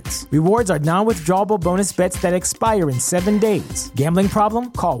requirements. Rewards are non-withdrawable bonus bets that expire in 7 days. Gambling problem?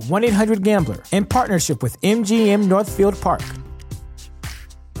 Call 1-800-GAMBLER. In partnership with MGM Northfield Park.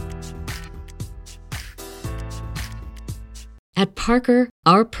 At Parker,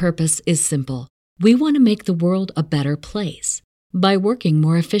 our purpose is simple. We want to make the world a better place by working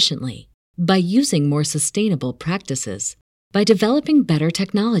more efficiently, by using more sustainable practices, by developing better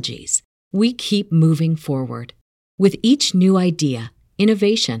technologies. We keep moving forward. With each new idea,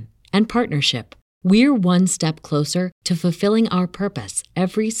 innovation, and partnership, we're one step closer to fulfilling our purpose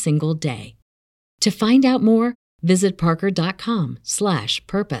every single day. To find out more, visit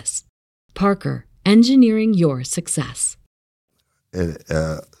parker.com/purpose. Parker, engineering your success.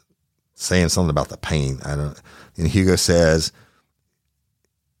 Saying something about the paint. And Hugo says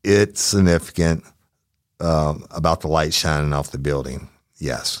it's significant about the light shining off the building.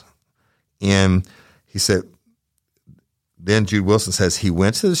 Yes. And he said, then Jude Wilson says he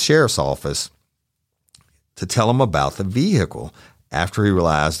went to the sheriff's office to tell him about the vehicle after he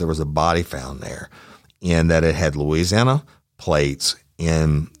realized there was a body found there and that it had Louisiana plates,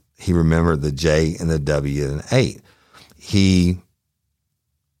 and he remembered the J and the W and 8. He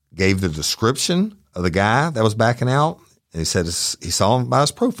gave the description of the guy that was backing out, and he said he saw him by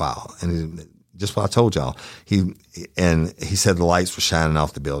his profile, and just what I told y'all. He said the lights were shining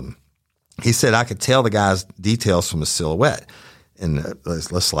off the building. He said I could tell the guy's details from his silhouette, and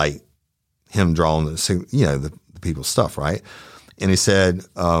let's like him drawing the people's stuff, right? And he said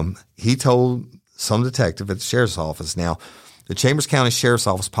he told some detective at the sheriff's office. Now, the Chambers County Sheriff's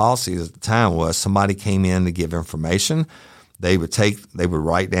Office policy at the time was somebody came in to give information. They would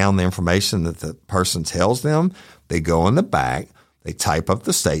write down the information that the person tells them. They go in the back, they type up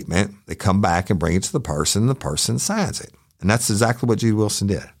the statement, they come back and bring it to the person signs it. And that's exactly what Jude Wilson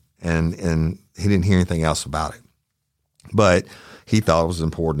did. And he didn't hear anything else about it. But he thought it was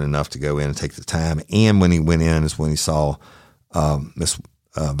important enough to go in and take the time. And when he went in is when he saw Miss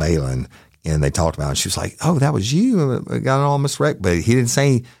Valen, and they talked about it. She was like, "Oh, that was you. I got it all miswrecked." But he didn't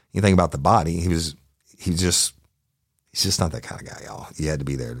say anything about the body. He's just not that kind of guy, y'all. You had to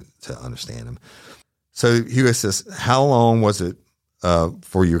be there to understand him. So Hugo says, "How long was it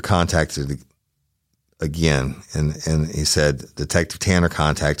for you contacted again?" And he said, "Detective Tanner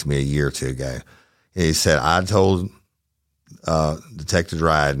contacted me a year or two ago." And he said, "I told Detective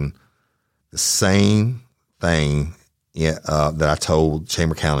Dryden the same thing that I told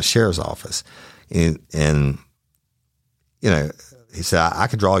Chambers County Sheriff's Office." And he said, I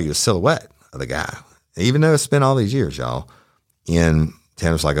could draw you a silhouette of the guy, even though it's been all these years, y'all. And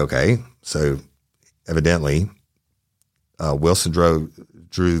Tanner's like, okay. So evidently, Wilson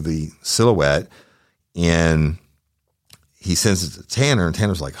drew the silhouette, and he sends it to Tanner, and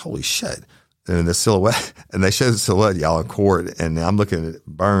Tanner's like, holy shit. And the silhouette, and they show the silhouette, y'all, in court, and I'm looking at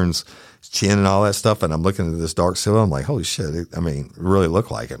Burns' chin and all that stuff, and I'm looking at this dark silhouette. I'm like, holy shit. It really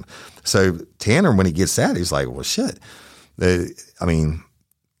looked like him. So Tanner, when he gets that, he's like, well, shit. We're going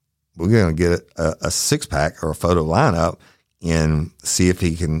to get a six-pack or a photo lineup and see if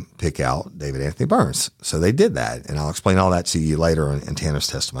he can pick out David Anthony Burns. So they did that, and I'll explain all that to you later in Tanner's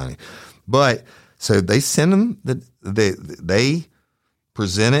testimony. But so they send him they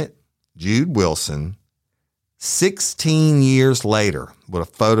presented Jude Wilson 16 years later with a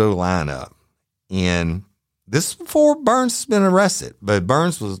photo lineup. And this is before Burns has been arrested, but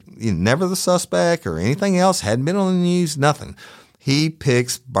Burns was never the suspect or anything else, hadn't been on the news, nothing. He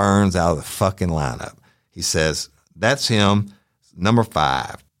picks Burns out of the fucking lineup. He says, that's him, number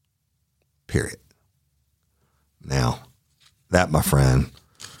 5, period. Now, that, my friend,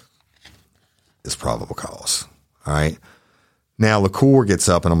 is probable cause. All right. Now, LaCour gets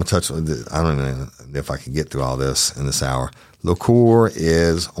up, and I'm going to touch, I don't know if I can get through all this in this hour. LaCour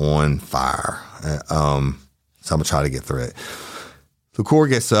is on fire. So I'm going to try to get through it. LaCour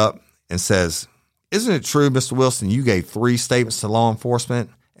gets up and says, isn't it true, Mr. Wilson, you gave 3 statements to law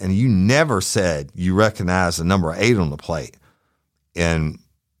enforcement, and you never said you recognized the number 8 on the plate? And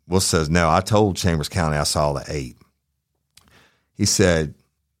Wilson says, no, I told Chambers County I saw the 8. He said,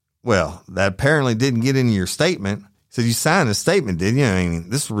 well, that apparently didn't get into your statement. He said, you signed a statement, didn't you?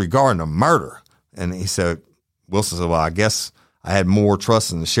 This was regarding a murder. And he said, Wilson said, well, I guess I had more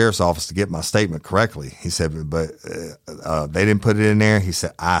trust in the sheriff's office to get my statement correctly. He said, but they didn't put it in there. He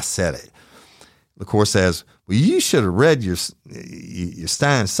said, I said it. LaCour says, well, you should have read your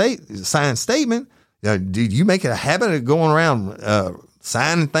signed statement. Did you make it a habit of going around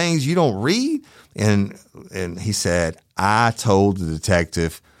signing things you don't read? And he said, I told the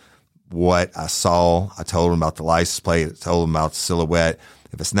detective what I saw. I told him about the license plate. I told him about the silhouette.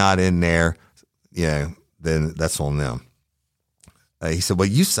 If it's not in there, then that's on them. He said, well,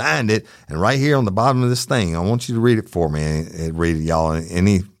 you signed it, and right here on the bottom of this thing, I want you to read it for me and read it, y'all.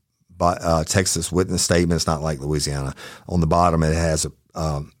 Any Texas witness statement, it's not like Louisiana. On the bottom, it has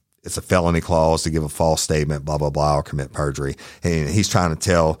it's a felony clause to give a false statement, blah, blah, blah, or commit perjury. And he's trying to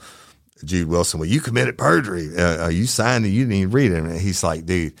tell Jude Wilson, well, you committed perjury. You signed it. You didn't even read it. And he's like,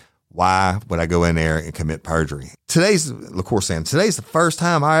 dude, why would I go in there and commit perjury? LaCour saying, today's the first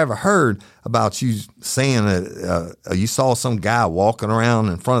time I ever heard about you saying that you saw some guy walking around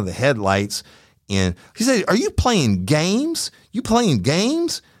in front of the headlights. And he said, are you playing games? You playing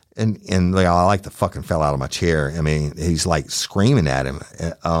games? And I like to fucking fell out of my chair. He's like screaming at him.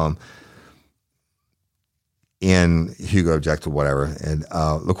 And Hugo objected, whatever. And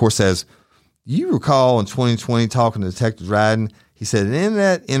LaCour says, you recall in 2020 talking to Detective Dryden, he said, in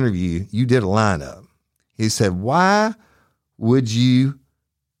that interview, you did a lineup. He said, why would you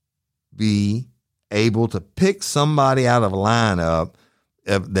be able to pick somebody out of a lineup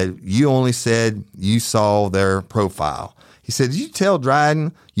that you only said you saw their profile? He said, did you tell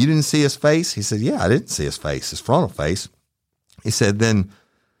Dryden you didn't see his face? He said, yeah, I didn't see his face, his frontal face. He said, then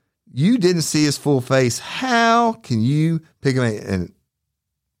you didn't see his full face. How can you pick him? And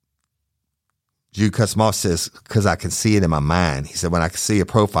Jude cuts him off, says, because I can see it in my mind. He said, when I can see a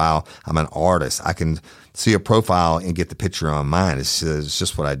profile, I'm an artist. I can see a profile and get the picture on my mind. It's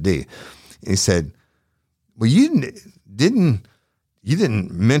just what I do. And he said, well, you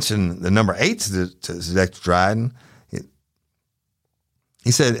didn't mention the number 8 to Dr. Dryden.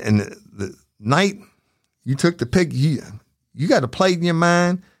 He said, and the night you took the pic, you got a plate in your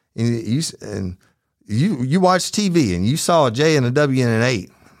mind, and you watched TV and you saw a J and a W and an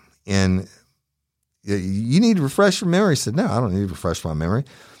 8, and you need to refresh your memory. He said, no, I don't need to refresh my memory.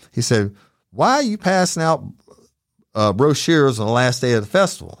 He said, why are you passing out brochures on the last day of the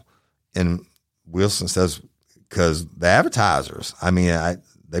festival? And Wilson says, because the advertisers,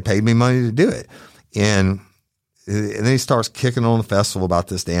 they paid me money to do it. And then he starts kicking on the festival about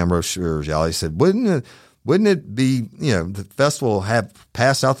this damn brochures, y'all. He said, wouldn't it be, the festival have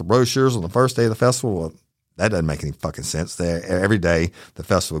passed out the brochures on the first day of the festival? Well, that doesn't make any fucking sense. Every day the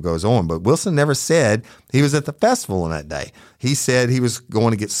festival goes on. But Wilson never said he was at the festival on that day. He said he was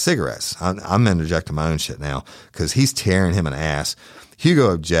going to get cigarettes. I'm interjecting my own shit now because he's tearing him an ass.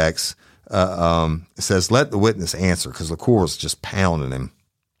 Hugo objects, says, let the witness answer, because LaCour was just pounding him.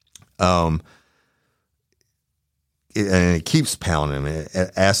 And he keeps pounding him.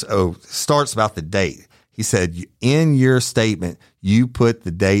 Starts about the date. He said, in your statement, you put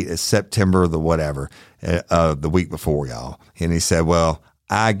the date as September the whatever, the week before, y'all. And he said, well,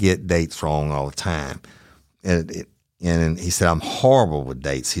 I get dates wrong all the time. And he said, I'm horrible with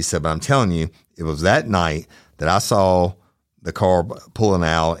dates. He said, but I'm telling you, it was that night that I saw the car pulling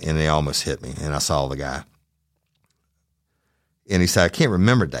out and they almost hit me. And I saw the guy. And he said, I can't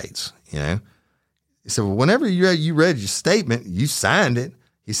remember dates, He said, well, whenever you read your statement, you signed it.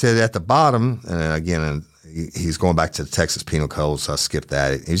 He said at the bottom, and again, he's going back to the Texas Penal Code, so I skipped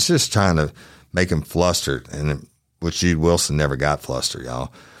that. He's just trying to make him flustered, and which Jude Wilson never got flustered,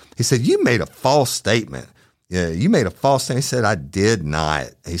 y'all. He said, you made a false statement. Yeah, you made a false statement. He said, I did not.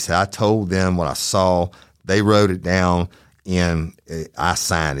 He said, I told them what I saw. They wrote it down, and I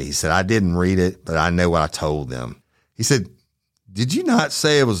signed it. He said, I didn't read it, but I know what I told them. He said, did you not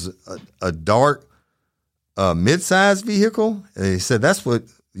say it was a dark, mid-sized vehicle? And he said, that's what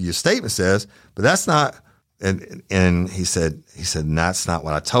your statement says, but that's not. And he said, that's not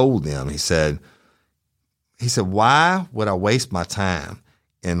what I told them. He said, why would I waste my time?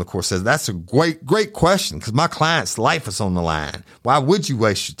 And of course says, that's a great question, because my client's life is on the line. Why would you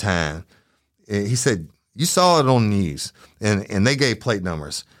waste your time? And he said, you saw it on the news, and they gave plate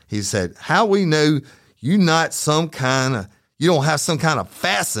numbers. He said, how we know you don't have some kind of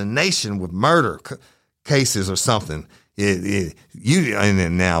fascination with murder cases or something. And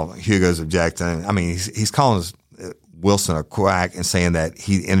then now Hugo's objecting. He's calling Wilson a quack and saying that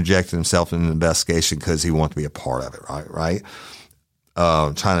he interjected himself in an investigation because he wanted to be a part of it, right?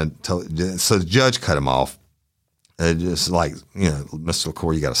 So the judge cut him off. Just like, Mr.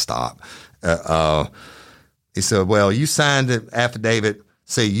 LaCour, you got to stop. He said, well, you signed the affidavit,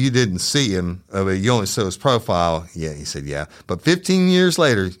 say you didn't see him, but you only saw his profile. Yeah, he said, yeah. But 15 years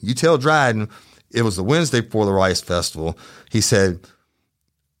later, you tell Dryden it was the Wednesday before the Rice Festival. He said,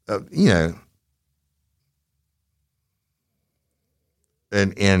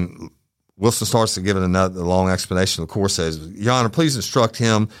 and Wilson starts to give it another long explanation. The court says, Your Honor, please instruct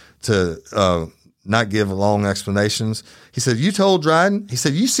him to not give long explanations. He said, you told Dryden? He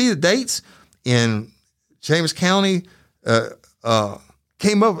said, you see the dates in James County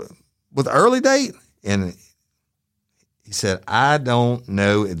came up with an early date? And he said, I don't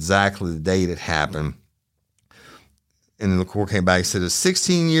know exactly the date it happened. And then the court came back and said,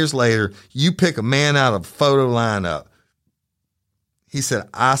 16 years later, you pick a man out of a photo lineup. He said,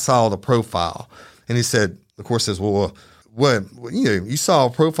 I saw the profile. And he said, the court says, well, what, you saw a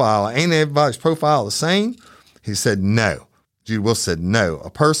profile. Ain't everybody's profile the same? He said, no. Jude Wilson said, no. A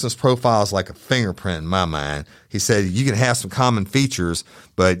person's profile is like a fingerprint in my mind. He said, you can have some common features,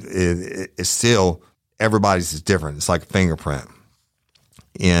 but it's still, everybody's is different. It's like a fingerprint.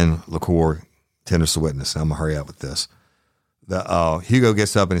 And LaCour tenders the witness. I'm going to hurry up with this. Hugo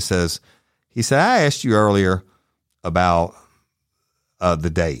gets up and he said, I asked you earlier about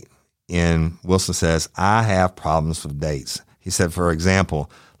the date. And Wilson says, I have problems with dates. He said, for example,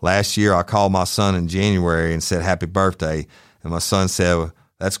 last year I called my son in January and said, happy birthday. And my son said,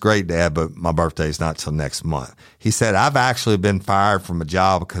 that's great, Dad, but my birthday's not till next month. He said, I've actually been fired from a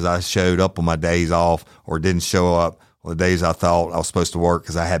job because I showed up on my days off or didn't show up on the days I thought I was supposed to work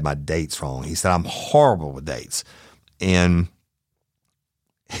because I had my dates wrong. He said, I'm horrible with dates. And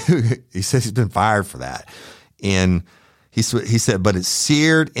he says he's been fired for that. And he said, but it's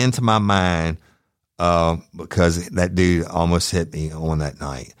seared into my mind because that dude almost hit me on that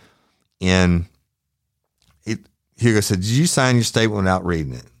night. And Hugo said, did you sign your statement without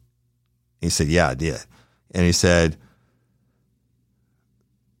reading it? He said, yeah, I did. And he said,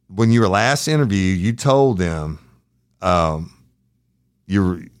 when you were last interviewed, you told them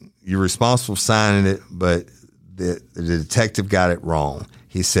you're responsible for signing it, but the detective got it wrong.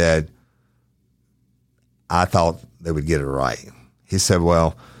 He said, I thought they would get it right. He said,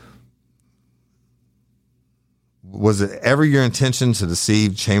 well, was it ever your intention to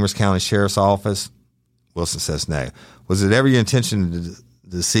deceive Chambers County Sheriff's Office? Wilson says no. Was it ever your intention to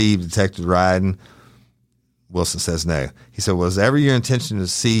deceive Detective Ryden? Wilson says no. He said, was it ever your intention to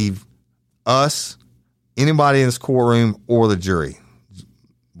deceive us, anybody in this courtroom, or the jury?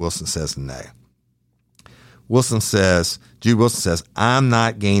 Wilson says no. Jude Wilson says, I'm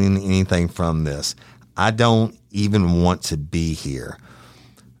not gaining anything from this. I don't even want to be here.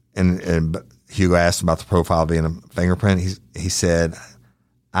 And Hugo asked about the profile being a fingerprint. He said,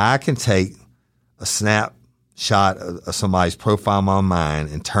 I can take a snapshot of somebody's profile in my mind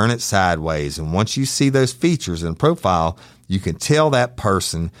and turn it sideways. And once you see those features in the profile, you can tell that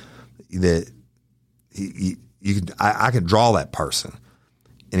person that I can draw that person.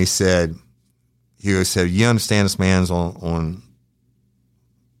 And Hugo said, you understand this man's on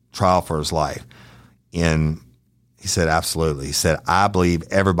trial for his life. And he said, absolutely. He said, I believe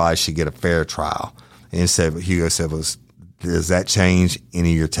everybody should get a fair trial. And Hugo said, does that change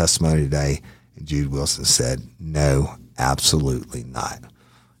any of your testimony today? And Jude Wilson said, no, absolutely not.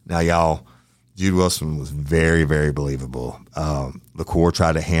 Now, y'all, Jude Wilson was very, very believable. The court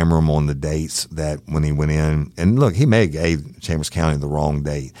tried to hammer him on the dates that when he went in. And look, he may have gave Chambers County the wrong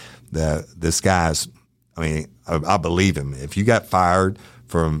date. This guy's, I believe him. If you got fired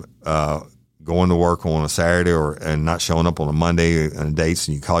from going to work on a Saturday and not showing up on a Monday and dates,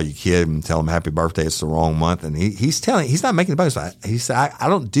 and you call your kid and tell him happy birthday, it's the wrong month, and he's not making the post. He said, I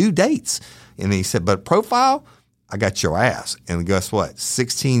don't do dates. And he said, but profile, I got your ass. And guess what?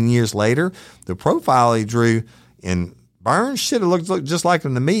 16 years later, the profile he drew in Burns should have looked just like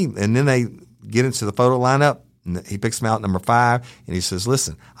him to me. And then they get into the photo lineup. And he picks him out number 5, and he says,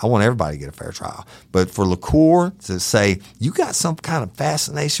 listen, I want everybody to get a fair trial. But for LaCour to say, you got some kind of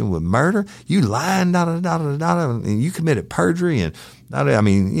fascination with murder, you lying, and you committed perjury, and I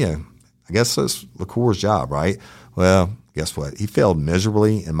guess that's LaCour's job, right? Well, guess what? He failed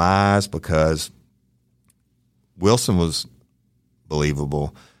miserably in my eyes because Wilson was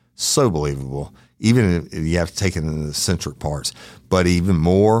believable, so believable, even if you have to take it into the eccentric parts. But even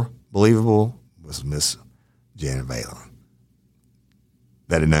more believable was Miss Janet Valen,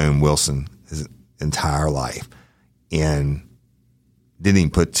 that had known Wilson his entire life and didn't even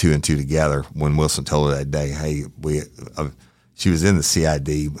put 2 and 2 together when Wilson told her that day, hey, she was in the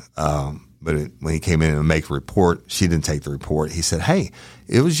CID, but when he came in and make a report, she didn't take the report. He said, hey,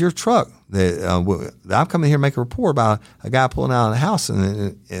 it was your truck that I'm coming here to make a report about a guy pulling out of the house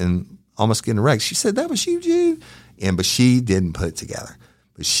and almost getting wrecked. She said, that was you, Jude? But she didn't put it together.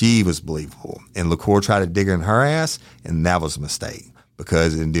 But she was believable. And LaCour tried to dig her in her ass, and that was a mistake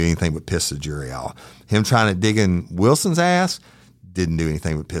because it didn't do anything but piss the jury off. Him trying to dig in Wilson's ass didn't do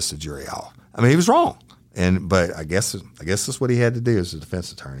anything but piss the jury off. He was wrong. But I guess that's what he had to do as a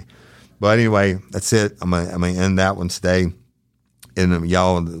defense attorney. But anyway, that's it. I'm gonna end that one today. And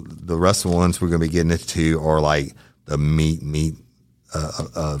y'all, the rest of the ones we're gonna be getting into are like the meat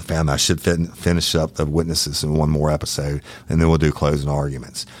family. I should finish up the witnesses in one more episode, and then we'll do closing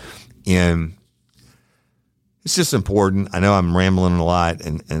arguments. And it's just important. I know I'm rambling a lot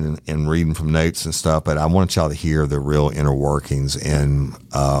and reading from notes and stuff, but I want y'all to hear the real inner workings and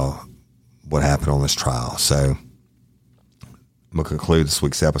what happened on this trial. So I'm going to conclude this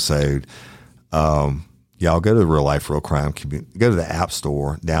week's episode. Y'all go to the Real Life Real Crime Community. Go to the App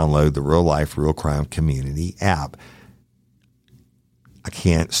Store, download the Real Life Real Crime Community app. I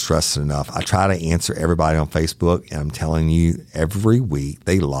can't stress it enough. I try to answer everybody on Facebook, and I'm telling you, every week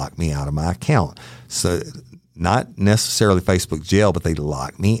they lock me out of my account. So not necessarily Facebook jail, but they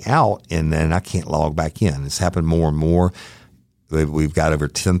lock me out, and then I can't log back in. It's happened more and more. We've got over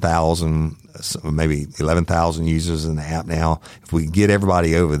 10,000, maybe 11,000 users in the app now. If we get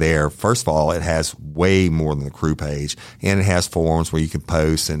everybody over there, first of all, it has way more than the crew page, and it has forums where you can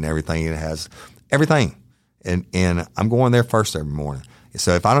post and everything. It has everything. And I'm going there first every morning.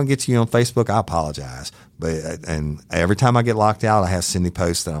 So if I don't get to you on Facebook, I apologize. And every time I get locked out, I have Cindy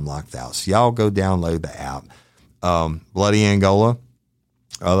post that I'm locked out. So y'all go download the app. Bloody Angola,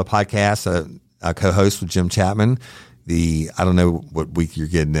 the podcast I co-host with Jim Chapman. I don't know what week you're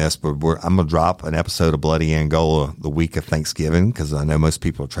getting this, but I'm going to drop an episode of Bloody Angola the week of Thanksgiving because I know most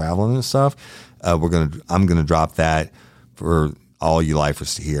people are traveling and stuff. I'm going to drop that for all you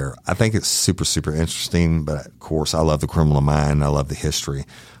lifers to hear. I think it's super, super interesting, but of course I love the Criminal Mind. I love the history.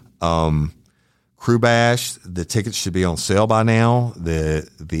 Crew Bash, the tickets should be on sale by now.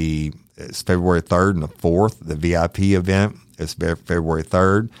 It's February 3rd and the 4th. The VIP event is February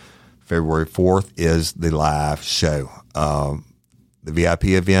 3rd. February 4th is the live show. The VIP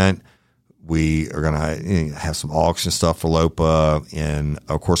event, we are going to have some auction stuff for LOPA. And,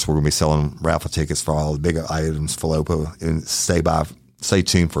 of course, we're going to be selling raffle tickets for all the big items for LOPA. And stay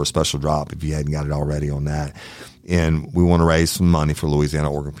tuned for a special drop if you hadn't got it already on that. And we want to raise some money for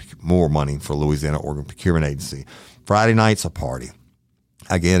more money for Louisiana Organ Procurement Agency. Friday night's a party.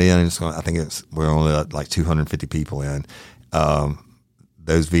 I get in. We're only like 250 people in.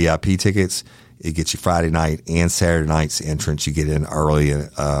 Those VIP tickets, it gets you Friday night and Saturday night's entrance. You get in early,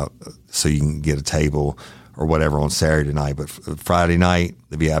 so you can get a table or whatever on Saturday night. But Friday night,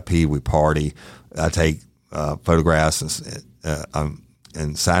 the VIP, we party. I take photographs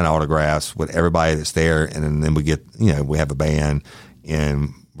and sign autographs with everybody that's there, and then we get, we have a band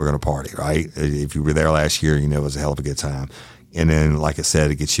and we're going to party, right? If you were there last year, it was a hell of a good time. And then, like I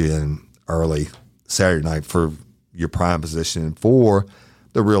said, it gets you in early Saturday night for your prime position for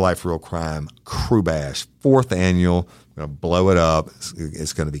the Real Life, Real Crime Crew Bash, 4th annual. We're going to blow it up.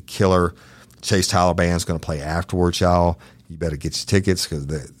 It's going to be killer. Chase Tyler Band's going to play afterwards, y'all. You better get your tickets because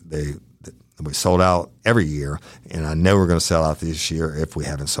we sold out every year, and I know we're going to sell out this year if we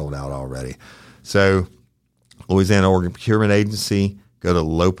haven't sold out already. So, Louisiana Organ Procurement Agency, go to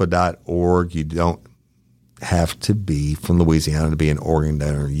lopa.org. You don't have to be from Louisiana to be an organ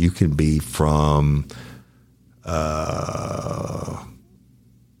donor. You can be from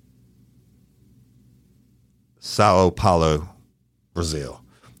Sao Paulo, Brazil.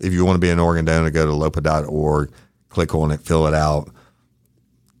 If you want to be an organ donor, go to lopa.org, click on it, fill it out.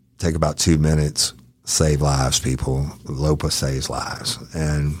 Take about 2 minutes. Save lives, people. LOPA saves lives.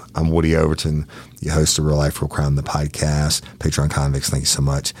 And I'm Woody Overton, your host of Real Life, Real Crime, the podcast. Patreon Convicts, thank you so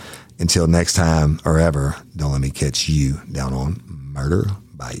much. Until next time or ever, don't let me catch you down on Murder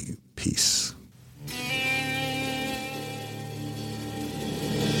Bayou. Peace.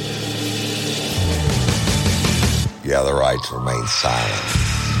 You have the right to remain silent.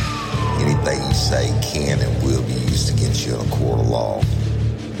 Anything you say can and will be used against you in a court of law.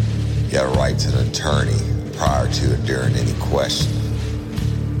 You have a right to an attorney prior to and during any question.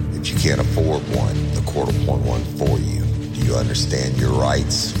 If you can't afford one, the court will appoint one for you. Do you understand your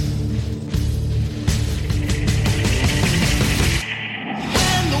rights?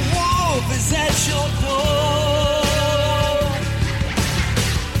 When the wolf is at your door,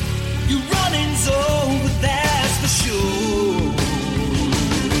 you run in zone, but that's for sure.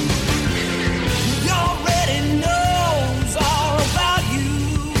 He already knows all about you.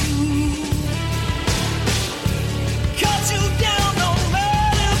 Cut you down, no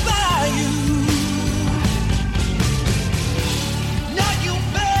matter by you. Now you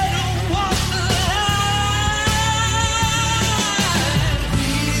better walk the line.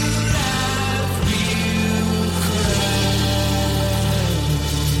 Real life, real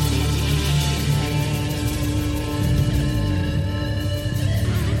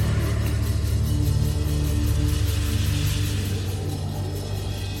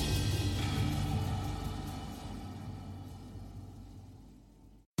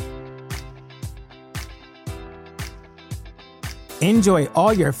Enjoy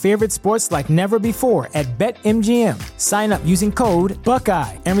all your favorite sports like never before at BetMGM. Sign up using code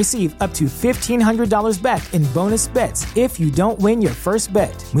Buckeye and receive up to $1,500 back in bonus bets if you don't win your first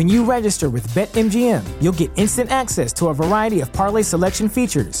bet. When you register with BetMGM, you'll get instant access to a variety of parlay selection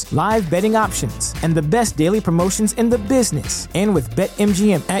features, live betting options, and the best daily promotions in the business. And with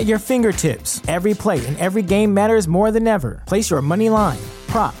BetMGM at your fingertips, every play and every game matters more than ever. Place your money line,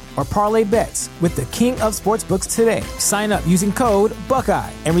 prop, or parlay bets with the king of sportsbooks today. Sign up using code Buckeye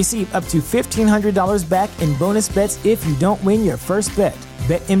and receive up to $1,500 back in bonus bets if you don't win your first bet.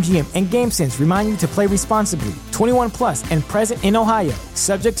 BetMGM and GameSense remind you to play responsibly. 21 plus and present in Ohio,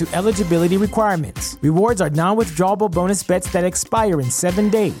 subject to eligibility requirements. Rewards are non-withdrawable bonus bets that expire in 7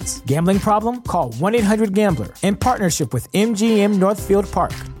 days. Gambling problem? Call 1-800-GAMBLER. In partnership with MGM Northfield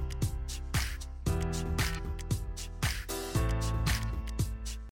Park.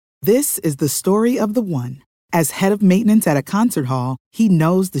 This is the story of the one. As head of maintenance at a concert hall, he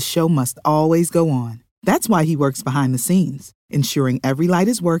knows the show must always go on. That's why he works behind the scenes, ensuring every light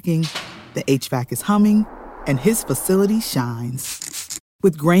is working, the HVAC is humming, and his facility shines.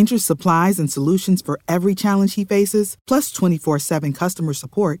 With Grainger's supplies and solutions for every challenge he faces, plus 24/7 customer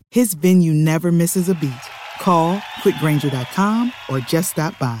support, his venue never misses a beat. Call quickgrainger.com or just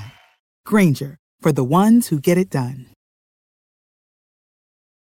stop by. Grainger, for the ones who get it done.